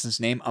Rian Johnson's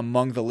name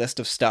among the list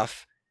of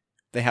stuff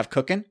they have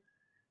cooking.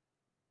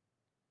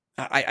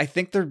 I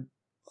think they're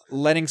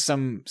letting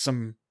some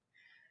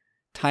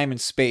time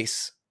and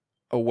space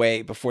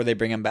away before they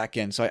bring him back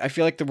in. So I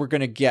feel like that we're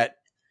going to get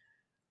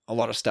a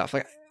lot of stuff.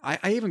 Like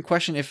I even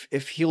question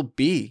if he'll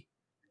be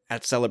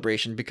at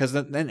Celebration, because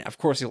then of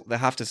course they'll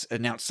have to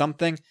announce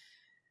something,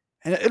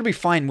 and it'll be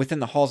fine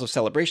within the halls of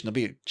Celebration. They'll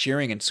be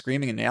cheering and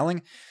screaming and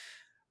yelling,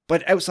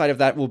 but outside of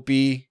that will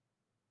be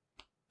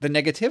the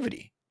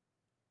negativity.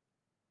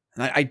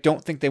 And I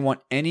don't think they want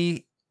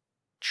any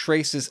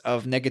traces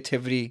of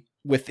negativity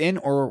within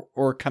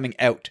or coming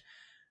out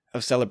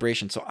of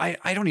Celebration. So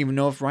I don't even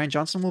know if Rian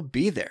Johnson will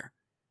be there.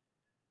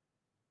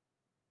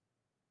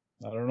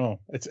 I don't know.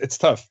 It's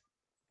tough,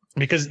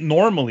 because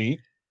normally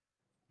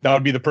that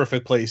would be the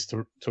perfect place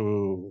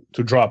to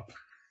drop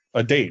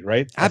a date,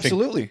 right?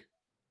 Absolutely.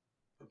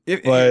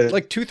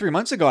 Like 2-3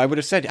 months ago, I would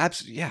have said,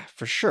 absolutely, yeah,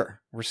 for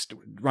sure.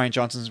 Rian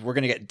Johnson's. We're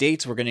going to get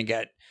dates. We're going to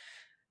get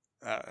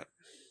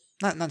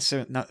not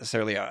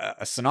necessarily a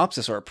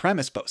synopsis or a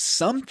premise, but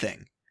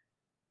something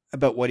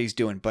about what he's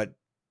doing. But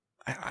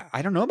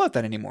I don't know about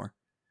that anymore.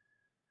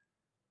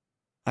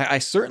 I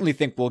certainly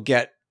think we'll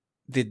get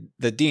the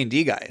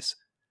D&D guys.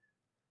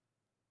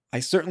 I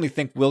certainly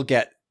think we'll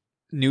get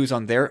news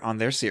on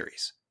their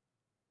series.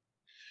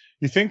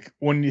 You think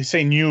when you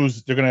say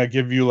news, they're gonna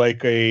give you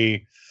like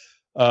a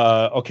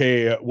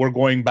okay, we're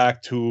going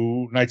back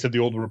to Knights of the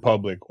Old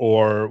Republic,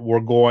 or we're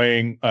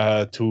going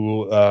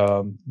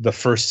to the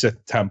first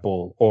Sith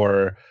temple,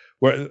 or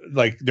where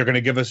like they're gonna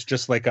give us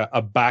just like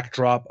a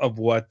backdrop of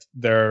what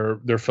their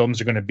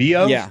films are gonna be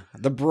of? Yeah,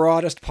 the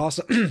broadest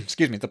possible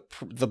excuse me,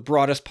 the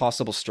broadest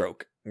possible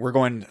stroke. We're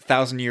going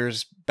 1,000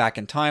 years back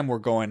in time. We're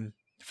going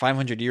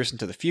 500 years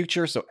into the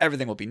future, so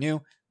everything will be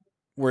new.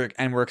 We're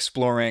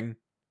exploring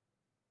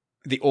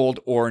the old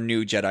or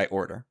new Jedi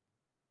Order.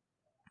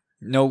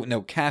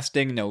 No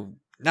casting,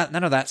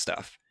 none of that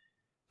stuff.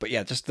 But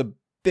yeah, just the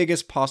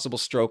biggest possible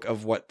stroke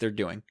of what they're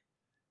doing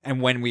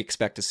and when we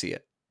expect to see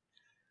it.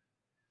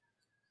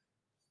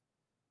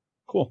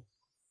 Cool.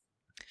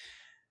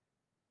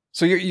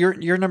 So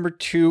your number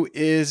 2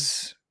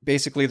 is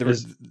basically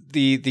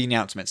the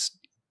announcements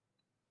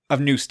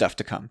of new stuff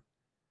to come.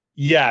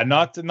 Yeah,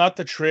 not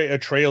the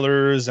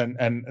trailers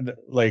and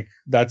like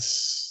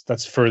that's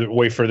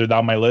way further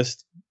down my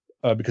list,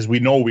 because we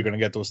know we're going to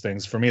get those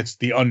things. For me, it's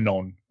the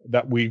unknown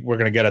that we're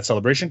going to get at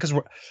Celebration, because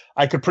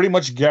I could pretty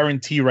much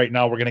guarantee right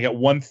now we're going to get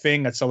one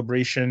thing at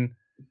Celebration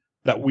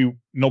that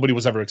nobody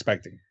was ever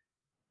expecting,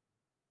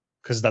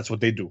 because that's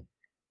what they do.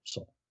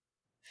 So,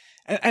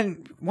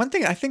 and one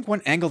thing, I think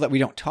one angle that we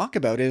don't talk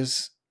about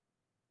is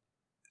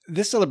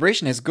this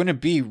Celebration is going to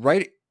be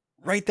right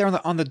there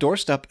on the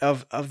doorstep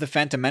of the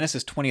Phantom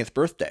Menace's 20th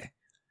birthday.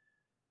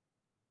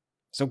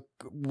 So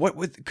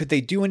could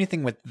they do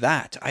anything with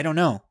that? I don't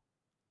know.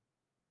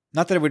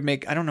 Not that it would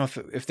make, I don't know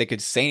if they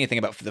could say anything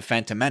about the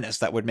Phantom Menace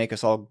that would make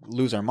us all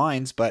lose our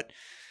minds, but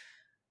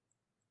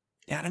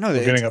yeah, I don't know.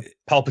 We're getting a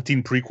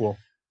Palpatine prequel.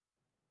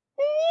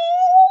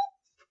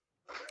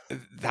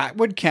 That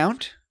would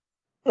count.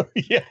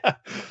 Yeah.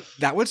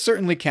 That would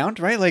certainly count,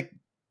 right? Like,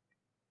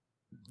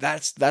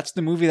 that's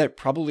the movie that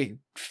probably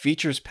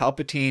features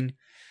Palpatine.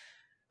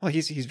 Well,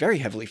 he's very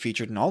heavily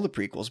featured in all the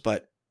prequels,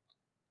 but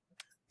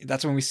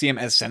that's when we see him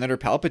as Senator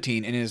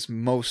Palpatine in his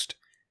most,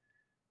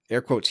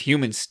 air quotes,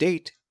 human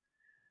state.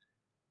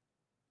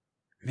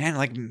 Man,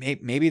 like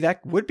maybe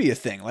that would be a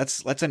thing.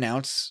 Let's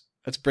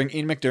bring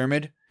Ian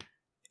McDiarmid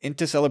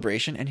into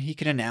Celebration, and he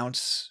can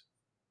announce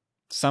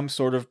some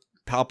sort of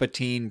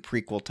Palpatine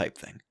prequel type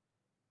thing.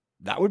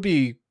 That would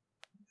be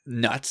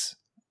nuts.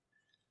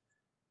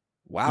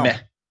 Wow. Meh.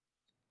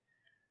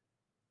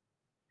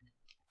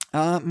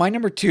 My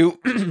number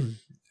 2,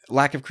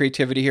 lack of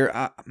creativity here,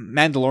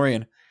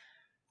 Mandalorian.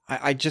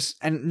 I just,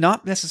 and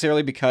not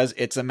necessarily because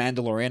it's a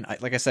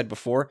Mandalorian. Like I said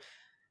before,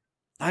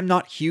 I'm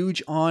not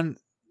huge on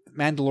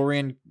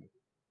Mandalorian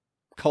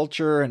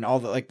culture and all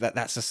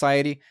that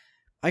society.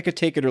 I could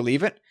take it or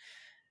leave it,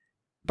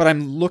 but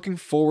I'm looking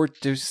forward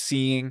to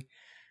seeing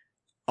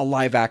a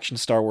live action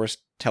Star Wars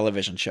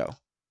television show.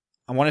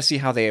 I want to see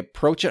how they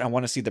approach it. I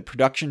want to see the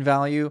production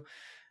value.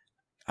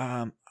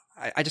 I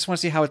just want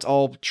to see how it's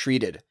all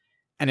treated.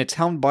 And it's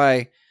helmed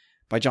by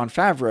Jon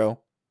Favreau,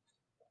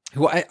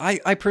 who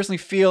I personally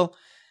feel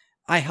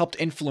I helped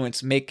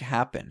influence make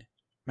happen.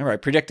 Remember, I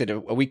predicted a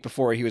week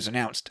before he was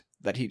announced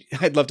that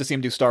I'd love to see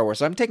him do Star Wars,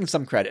 so I'm taking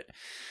some credit.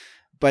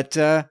 But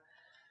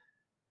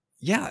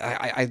yeah,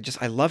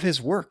 I love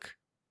his work,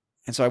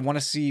 and so I want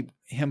to see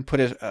him put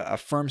a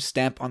firm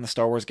stamp on the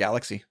Star Wars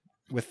galaxy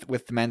with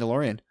The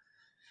Mandalorian.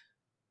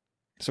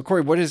 So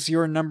Corey, what is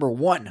your number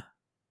 1?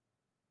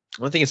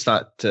 I think it's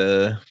not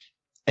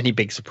any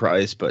big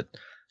surprise, but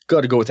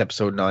got to go with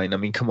episode 9. I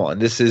mean, come on,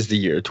 this is the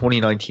year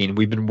 2019.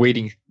 We've been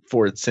waiting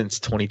for it since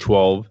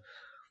 2012.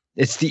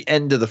 It's the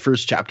end of the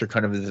first chapter,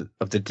 kind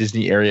of the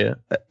Disney era.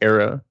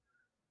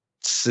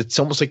 It's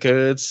almost like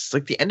it's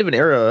like the end of an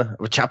era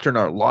of a chapter in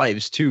our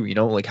lives too. You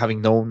know, like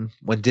having known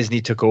when Disney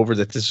took over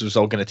that this was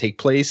all going to take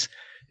place.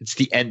 It's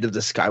the end of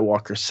the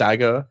Skywalker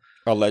saga,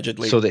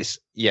 allegedly. So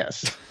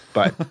yes,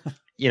 but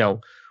you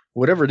know,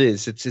 whatever it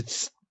is,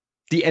 it's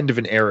the end of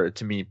an era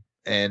to me.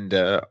 And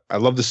I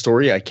love the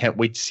story. I can't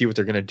wait to see what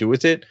they're going to do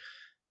with it.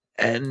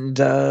 And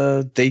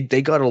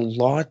they got a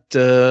lot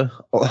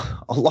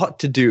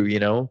to do, you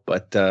know.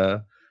 But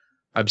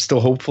I'm still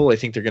hopeful. I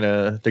think they're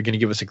gonna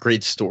give us a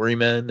great story,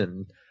 man.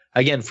 And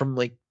again, from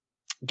like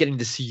getting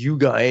to see you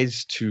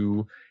guys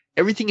to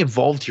everything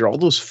involved here, all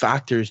those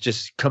factors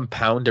just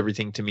compound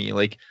everything to me.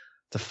 Like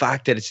the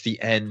fact that it's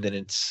the end, and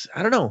it's,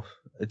 I don't know,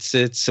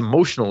 it's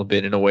emotional a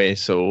bit in a way.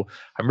 So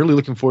I'm really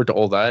looking forward to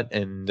all that.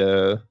 And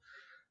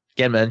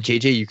again, man,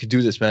 JJ, you could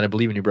do this, man. I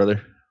believe in you,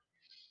 brother.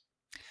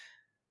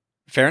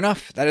 Fair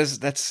enough.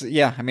 That's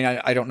yeah. I mean,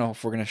 I don't know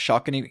if we're going to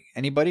shock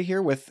anybody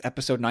here with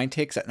episode 9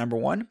 takes at number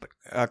 1,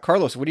 but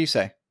Carlos, what do you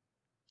say?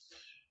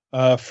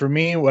 For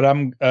me, what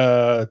I'm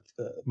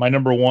my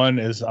number 1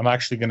 is I'm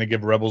actually going to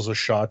give Rebels a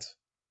shot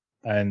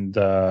and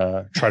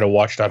try to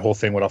watch that whole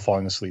thing without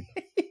falling asleep.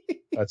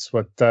 That's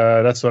what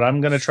I'm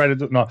going to try to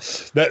do. No,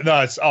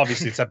 it's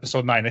obviously it's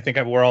episode 9. I think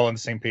we're all on the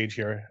same page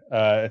here.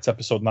 It's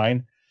episode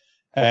 9,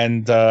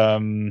 and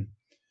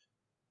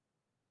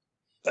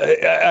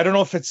I don't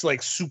know if it's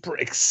like super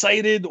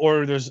excited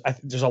or there's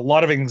a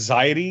lot of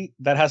anxiety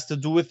that has to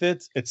do with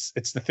it. It's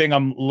the thing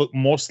I'm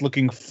most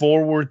looking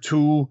forward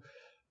to,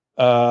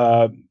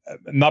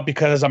 not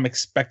because I'm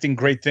expecting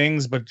great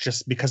things, but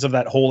just because of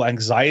that whole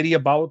anxiety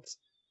about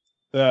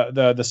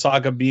the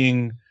saga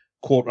being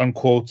quote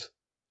unquote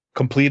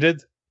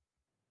completed.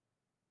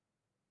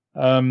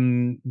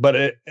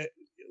 But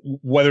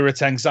whether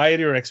it's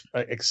anxiety or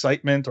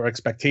excitement or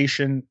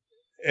expectation,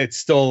 it's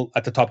still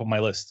at the top of my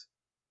list.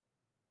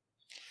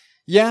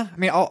 Yeah, I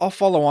mean, I'll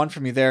follow on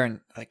from you there,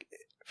 and like,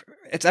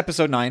 it's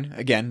episode 9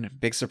 again,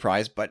 big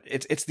surprise, but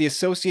it's the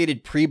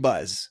associated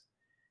pre-buzz.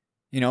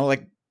 You know,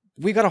 like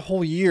we got a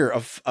whole year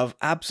of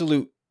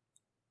absolute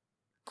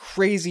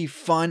crazy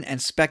fun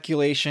and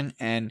speculation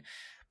and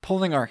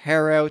pulling our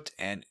hair out,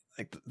 and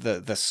like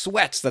the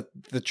sweats that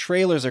the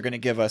trailers are going to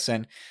give us.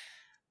 And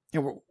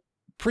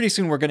pretty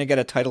soon we're going to get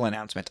a title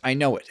announcement. I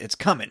know it. It's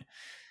coming.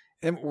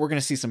 And we're going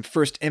to see some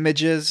first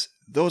images.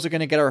 Those are going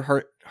to get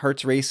our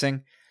hearts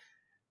racing.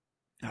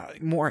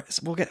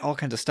 We'll get all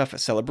kinds of stuff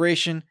at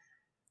Celebration.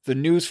 The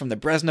news from the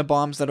Bresna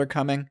bombs that are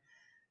coming.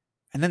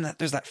 And then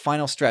there's that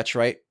final stretch,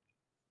 right?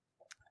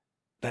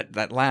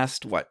 That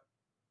last, what?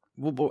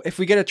 If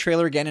we get a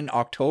trailer again in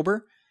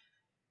October,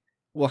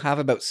 we'll have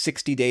about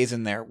 60 days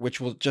in there,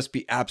 which will just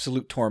be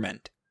absolute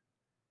torment.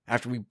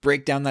 After we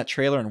break down that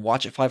trailer and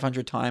watch it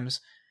 500 times,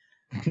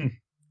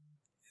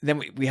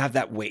 then we have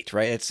that wait,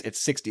 right? It's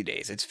 60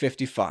 days, it's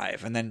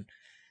 55, and then,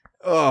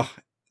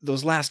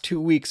 those last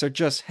 2 weeks are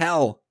just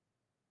hell,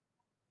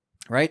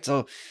 right?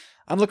 So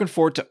I'm looking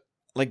forward to,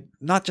 like,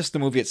 not just the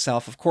movie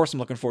itself. Of course, I'm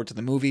looking forward to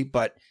the movie,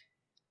 but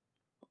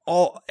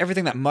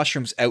everything that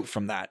mushrooms out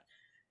from that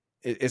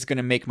is going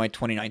to make my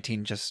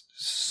 2019 just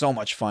so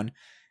much fun.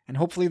 And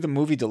hopefully the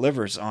movie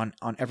delivers on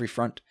every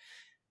front.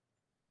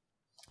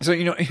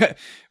 So,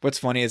 what's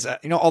funny is,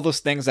 all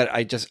those things that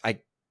I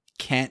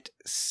can't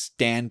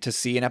stand to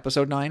see in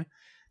episode 9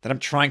 that I'm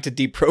trying to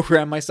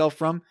deprogram myself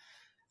from.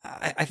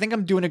 I think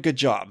I'm doing a good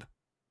job.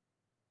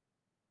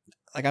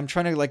 Like, I'm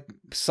trying to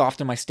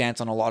soften my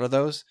stance on a lot of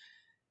those.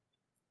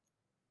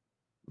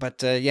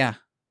 But yeah,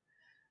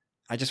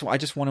 I just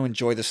want to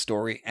enjoy the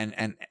story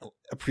and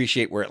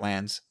appreciate where it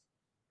lands.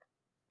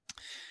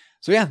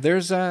 So yeah,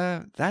 there's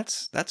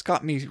that's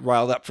got me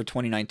riled up for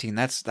 2019.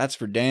 That's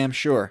for damn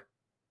sure.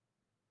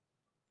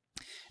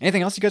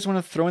 Anything else you guys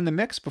want to throw in the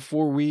mix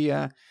before we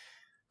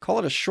call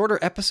it a shorter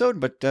episode,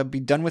 but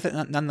be done with it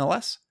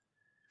nonetheless?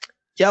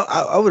 Yeah,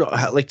 I would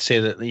like to say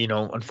that,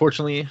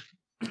 unfortunately,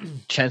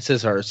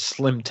 chances are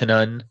slim to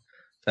none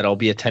that I'll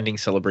be attending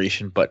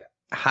Celebration. But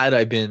had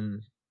I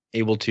been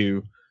able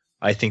to,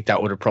 I think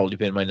that would have probably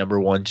been my number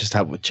one, just to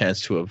have a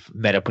chance to have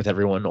met up with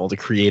everyone, all the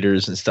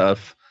creators and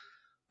stuff.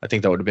 I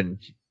think that would have been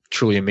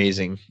truly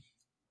amazing.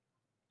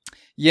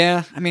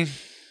 Yeah, I mean,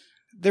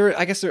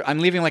 I'm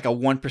leaving like a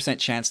 1%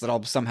 chance that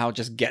I'll somehow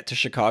just get to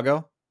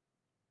Chicago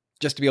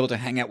just to be able to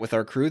hang out with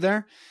our crew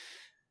there.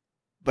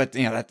 But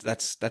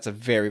that's a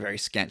very, very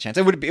scant chance.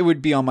 It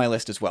would be on my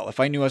list as well. If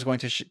I knew I was going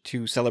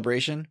to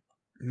Celebration,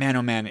 man,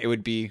 oh man, it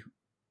would be,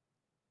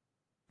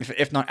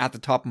 if not at the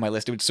top of my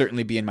list, it would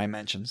certainly be in my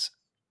mentions.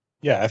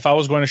 Yeah, if I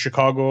was going to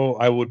Chicago,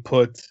 I would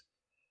put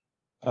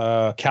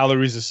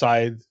calories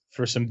aside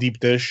for some deep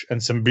dish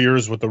and some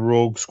beers with the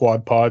Rogue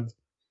Squad pod,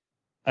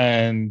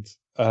 and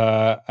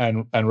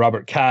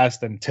Robert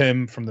Cast and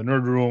Tim from the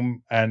Nerd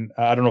Room, and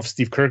I don't know if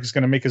Steve Kirk is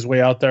going to make his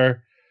way out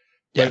there.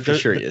 Yeah, for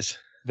sure he is.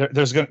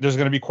 There's going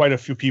to be quite a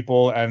few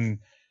people, and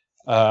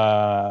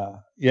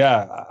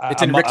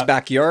it's in Rick's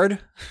backyard.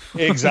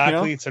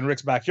 Exactly, It's in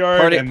Rick's backyard.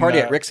 Party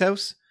at Rick's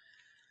house.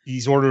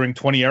 He's ordering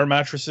 20 air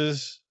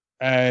mattresses,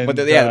 and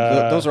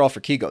those are all for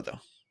Kigo though.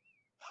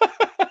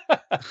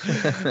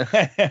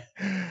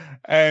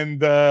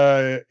 And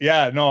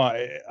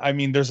I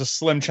mean, there's a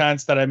slim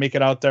chance that I make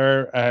it out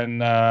there, and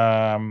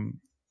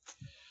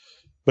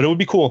but it would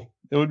be cool.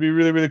 It would be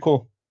really, really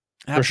cool.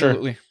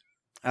 Absolutely.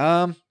 For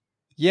sure.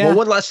 Yeah. Well,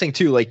 one last thing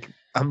too,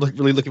 I'm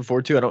really looking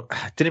forward to.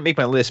 Didn't make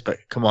my list, but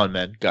come on,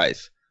 man,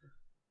 guys.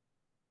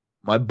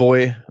 My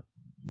boy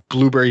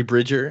Blueberry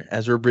Bridger,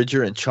 Ezra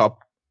Bridger, and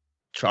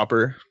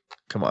Chopper.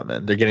 Come on,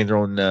 man. They're getting their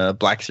own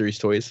Black Series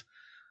toys.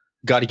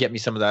 Got to get me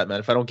some of that, man.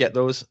 If I don't get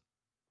those, I'll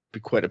be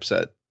quite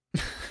upset.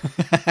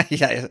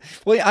 Yeah.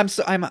 Well,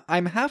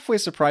 I'm halfway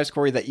surprised,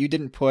 Corey, that you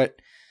didn't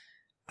put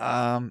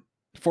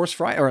Force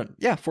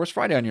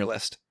Friday on your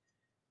list.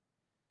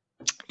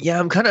 Yeah,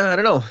 I'm kind of, I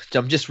don't know.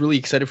 I'm just really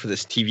excited for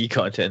this TV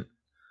content.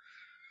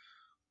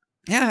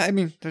 Yeah, I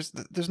mean,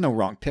 there's no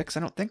wrong picks,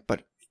 I don't think,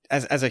 but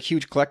as a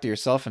huge collector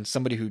yourself and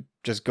somebody who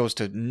just goes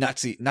to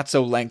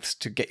nutso lengths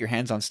to get your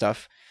hands on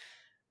stuff,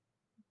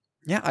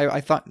 yeah,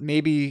 I thought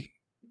maybe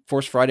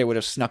Force Friday would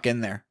have snuck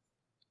in there.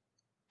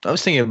 I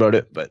was thinking about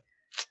it, but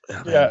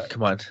man,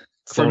 come on.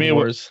 For me,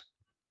 Wars.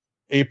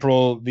 the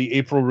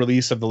April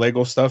release of the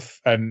Lego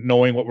stuff, and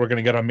knowing what we're going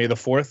to get on May the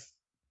 4th.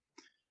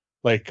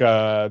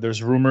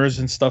 There's rumors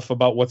and stuff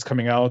about what's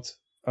coming out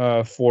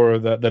for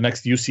the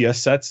next UCS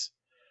sets,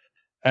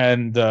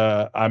 and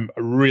I'm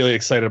really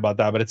excited about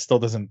that. But it still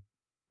doesn't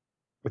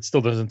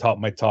top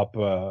my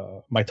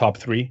top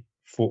 3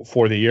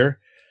 for the year.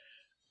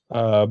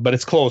 But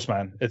it's close,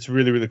 man. It's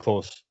really, really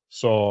close.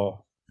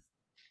 So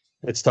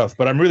it's tough.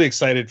 But I'm really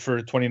excited for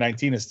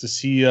 2019 is to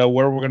see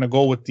where we're going to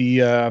go with the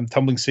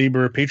Tumbling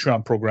Saber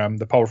Patreon program,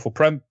 the Powerful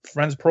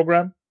Friends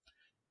program.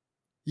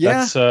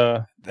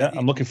 Yeah.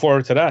 I'm looking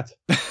forward to that.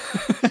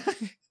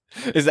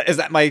 Is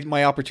that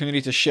my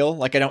opportunity to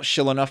shill? I don't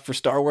shill enough for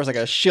Star Wars. I got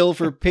to shill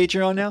for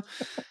Patreon now.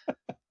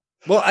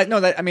 Well, I know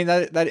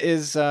that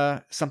is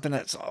something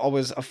that's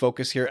always a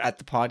focus here at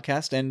the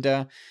podcast,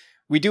 and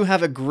we do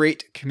have a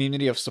great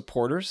community of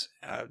supporters.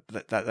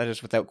 That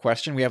is without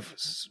question. We have,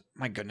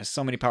 my goodness,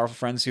 so many powerful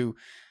friends who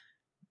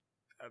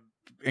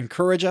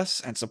encourage us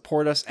and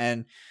support us,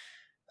 and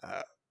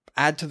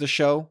add to the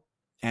show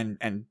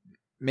and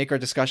make our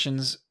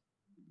discussions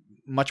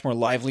much more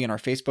lively in our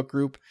Facebook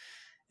group.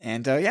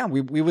 And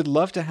we would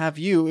love to have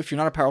you, if you're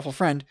not a powerful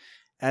friend,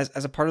 as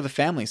a part of the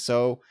family.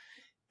 So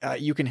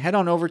you can head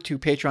on over to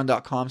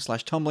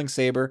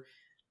patreon.com/tumblingsaber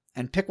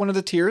and pick one of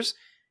the tiers,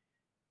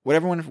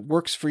 whatever one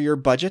works for your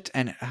budget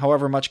and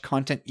however much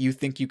content you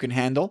think you can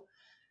handle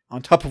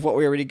on top of what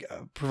we already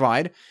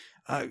provide.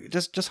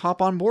 Just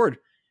hop on board,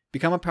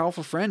 become a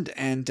powerful friend,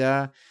 and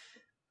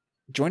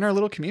join our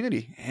little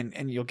community,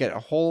 and you'll get a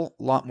whole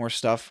lot more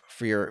stuff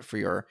for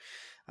your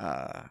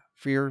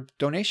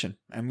donation,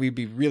 and we'd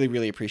be really,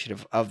 really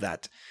appreciative of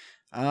that.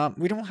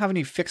 We don't have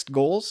any fixed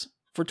goals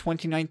for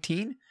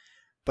 2019,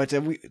 but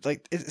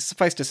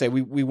suffice to say,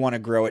 we want to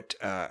grow it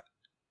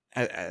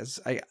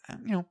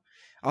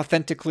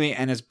authentically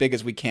and as big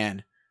as we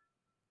can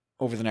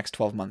over the next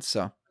 12 months.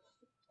 So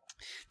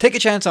take a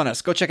chance on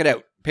us. Go check it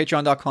out.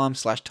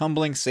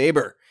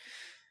 Patreon.com/tumblingsaber.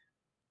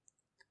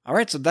 All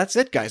right, so that's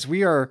it, guys.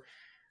 We are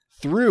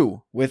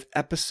through with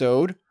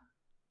episode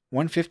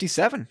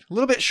 157. A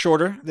little bit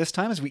shorter this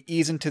time as we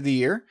ease into the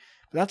year,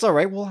 but that's all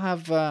right. We'll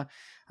have,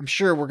 I'm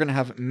sure we're going to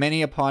have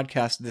many a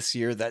podcast this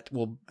year that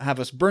will have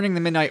us burning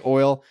the midnight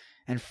oil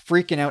and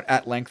freaking out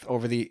at length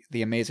over the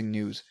amazing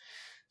news.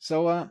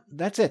 So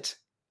that's it.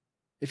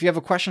 If you have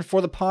a question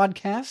for the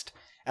podcast,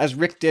 as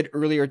Rick did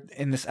earlier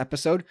in this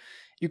episode,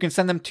 you can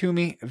send them to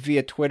me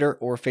via Twitter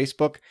or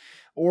Facebook,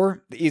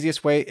 or the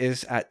easiest way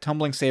is at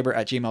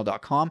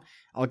tumblingsaber@gmail.com.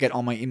 I'll get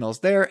all my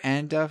emails there,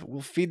 and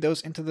we'll feed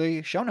those into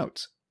the show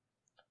notes.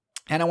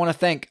 And I want to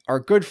thank our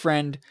good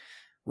friend,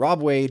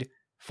 Rob Wade,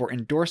 for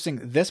endorsing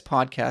this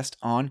podcast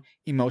on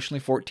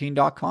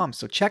emotionally14.com.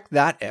 So check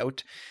that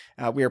out.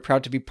 We are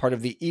proud to be part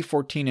of the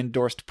E14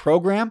 endorsed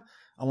program,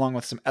 along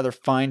with some other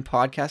fine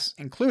podcasts,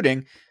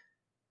 including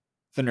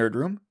The Nerd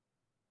Room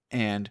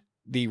and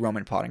the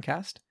Roman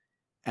Podcast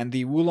and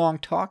the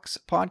Wulong Talks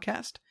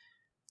podcast.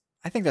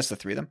 I think that's the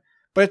three of them.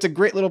 But it's a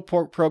great little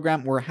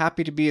program. We're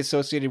happy to be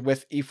associated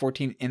with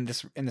E14 in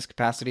this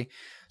capacity.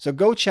 So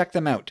go check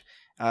them out.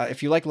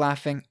 If you like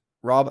laughing,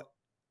 Rob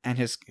and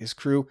his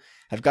crew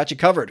have got you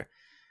covered.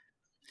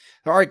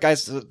 All right,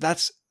 guys, so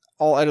that's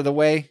all out of the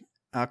way.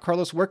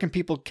 Carlos, where can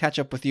people catch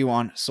up with you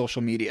on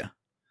social media?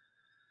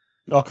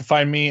 You can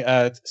find me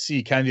at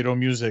C Candido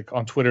Music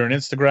on Twitter and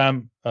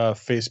Instagram.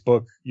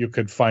 Facebook, you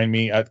could find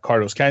me at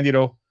Carlos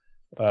Candido.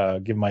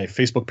 Give my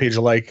Facebook page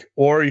a like,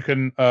 or you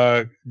can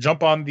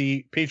jump on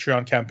the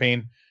Patreon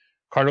campaign,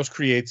 Carlos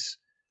Creates,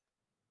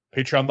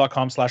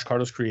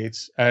 patreon.com/Carlos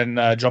Creates, and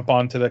jump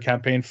on to the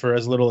campaign for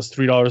as little as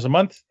 $3 a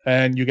month,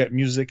 and you get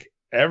music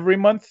every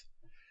month.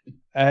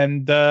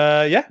 And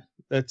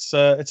it's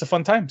a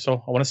fun time.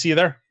 So I want to see you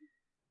there.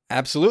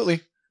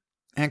 Absolutely.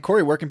 And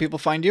Corey, where can people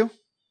find you?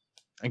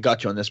 I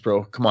got you on this,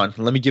 bro. Come on.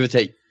 Let me give it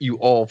to you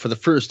all for the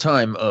first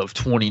time of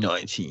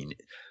 2019.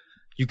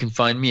 You can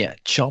find me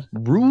at Chump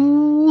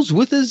Rules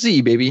with a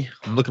Z, baby.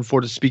 I'm looking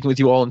forward to speaking with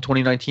you all in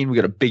 2019. We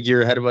got a big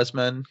year ahead of us,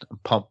 man. I'm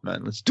pumped,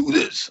 man. Let's do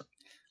this.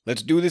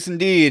 Let's do this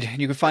indeed.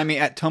 You can find me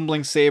at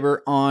Tumbling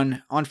Saber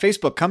on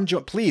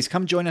Facebook. Please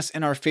come join us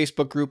in our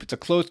Facebook group. It's a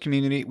closed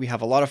community. We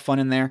have a lot of fun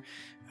in there.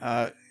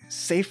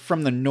 Safe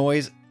from the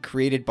noise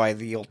created by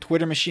the old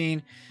Twitter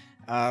machine.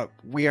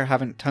 We are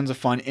having tons of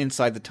fun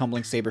inside the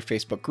Tumbling Saber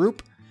Facebook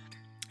group.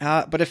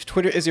 But if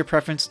Twitter is your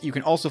preference, you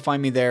can also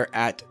find me there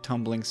at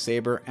Tumbling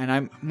Saber, and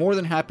I'm more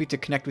than happy to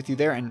connect with you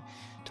there and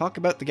talk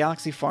about the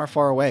galaxy far,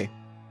 far away.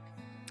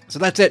 So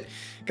that's it,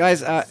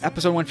 guys.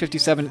 Episode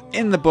 157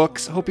 in the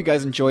books. Hope you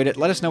guys enjoyed it.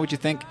 Let us know what you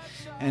think,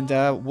 and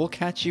we'll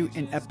catch you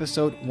in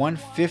episode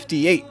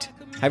 158.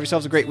 Have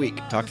yourselves a great week.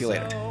 Talk to you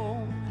later.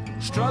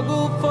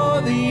 Struggle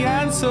for the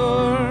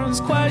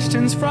answers,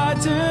 questions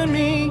frighten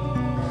me.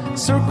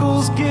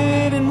 Circles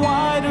getting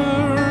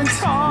wider, it's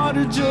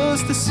harder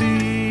just to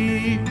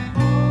see.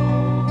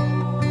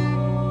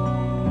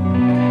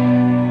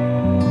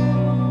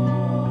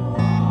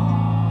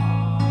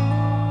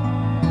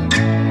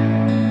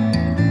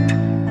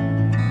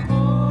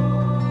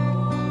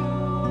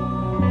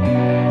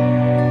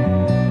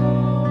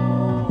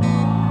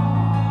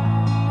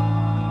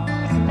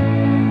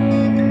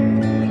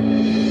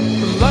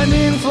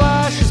 Lightning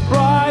flashes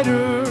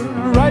brighter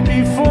right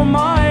before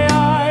my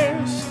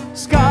eyes.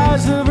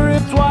 Skies have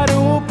ripped wide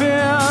open,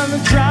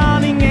 the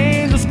drowning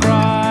angels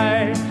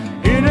cry.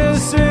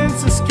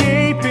 Innocence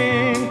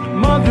escaping,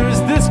 mother's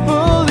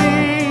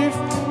disbelief.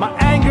 My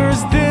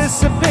anger's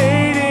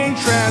dissipating,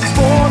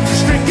 transformed to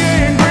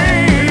stricken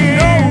grief.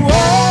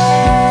 Oh,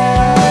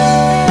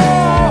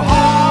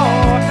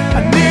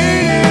 I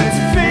needed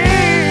to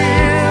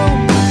feel.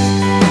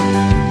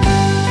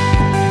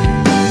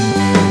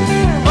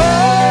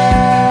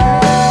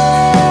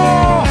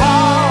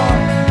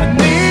 I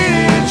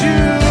needed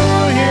you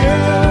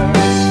here.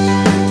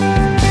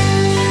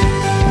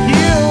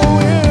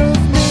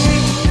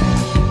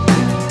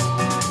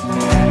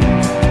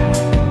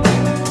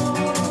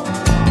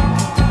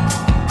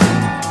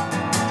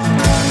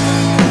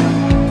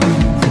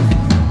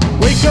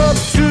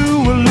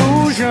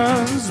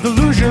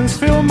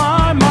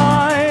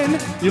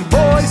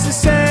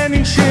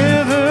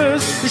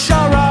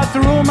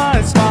 for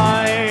my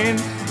spine.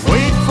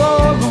 Wait for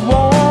the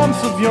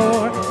warmth of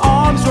your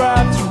arms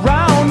wrapped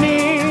around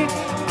me.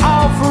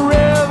 I'll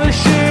forever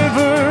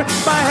shiver,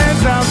 my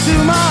hands down to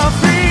my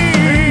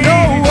feet.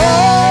 Oh,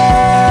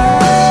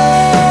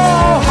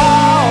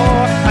 how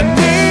I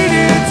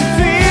needed to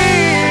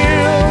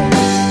feel.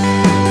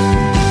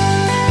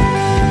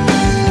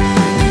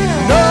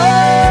 Oh,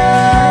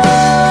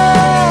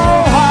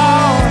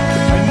 how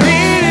I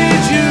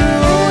needed you,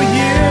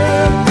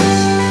 yeah.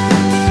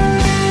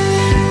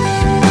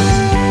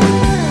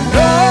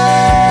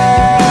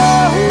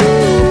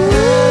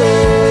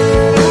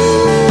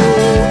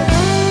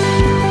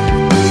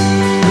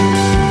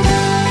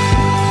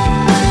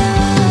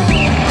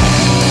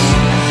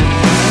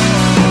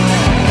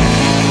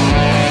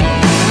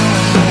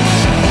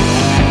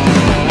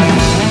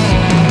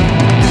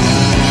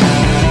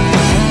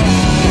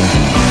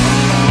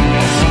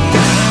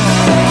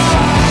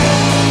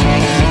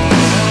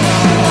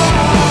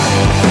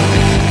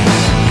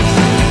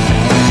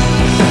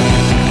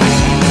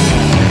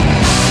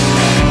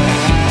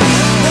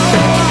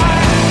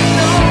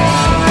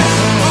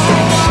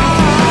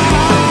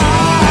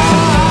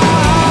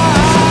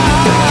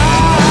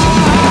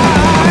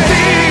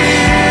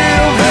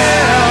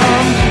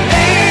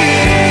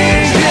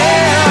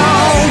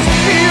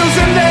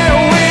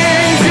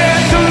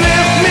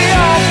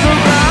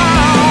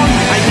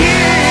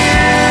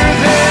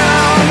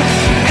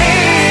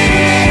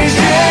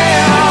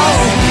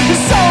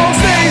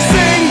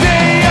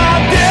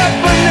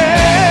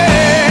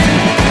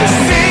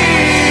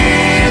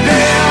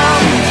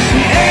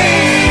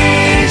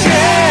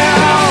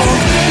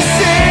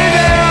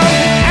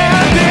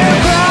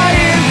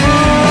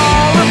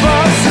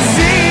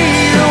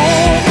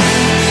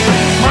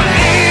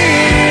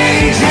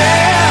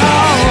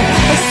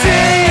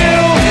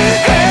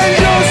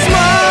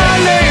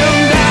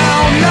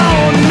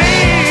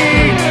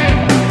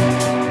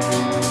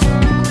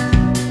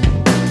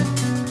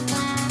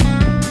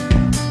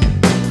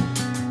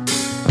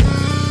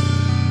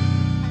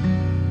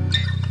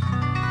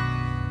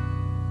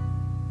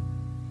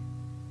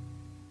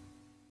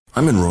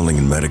 I'm enrolling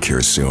in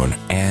Medicare soon,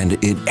 and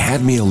it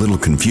had me a little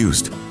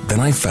confused. Then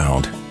I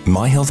found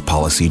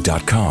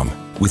myhealthpolicy.com.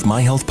 With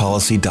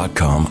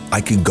myhealthpolicy.com, I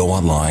could go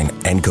online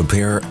and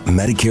compare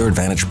Medicare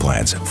Advantage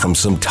plans from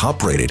some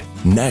top-rated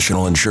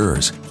national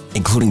insurers,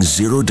 including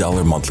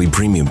 $0 monthly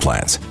premium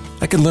plans.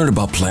 I can learn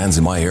about plans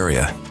in my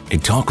area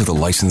and talk with a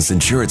licensed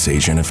insurance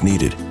agent if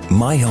needed.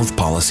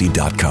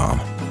 myhealthpolicy.com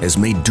has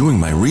made doing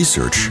my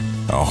research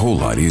a whole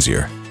lot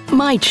easier.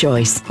 My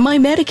choice, my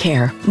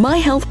Medicare,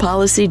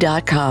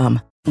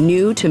 myhealthpolicy.com.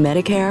 New to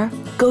Medicare?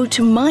 Go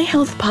to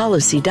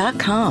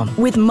myhealthpolicy.com.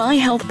 With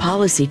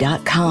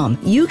myhealthpolicy.com,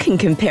 you can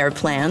compare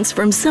plans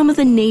from some of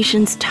the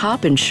nation's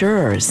top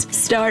insurers.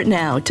 Start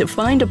now to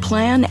find a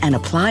plan and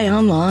apply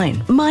online.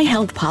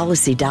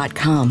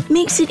 myhealthpolicy.com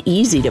makes it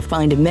easy to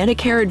find a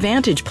Medicare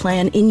Advantage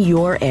plan in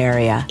your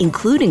area,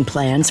 including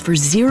plans for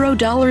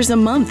 $0 a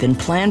month in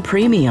plan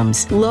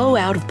premiums, low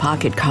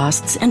out-of-pocket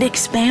costs, and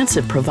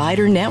expansive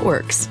provider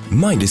networks.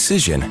 My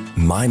decision,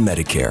 my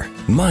Medicare,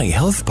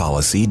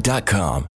 myhealthpolicy.com.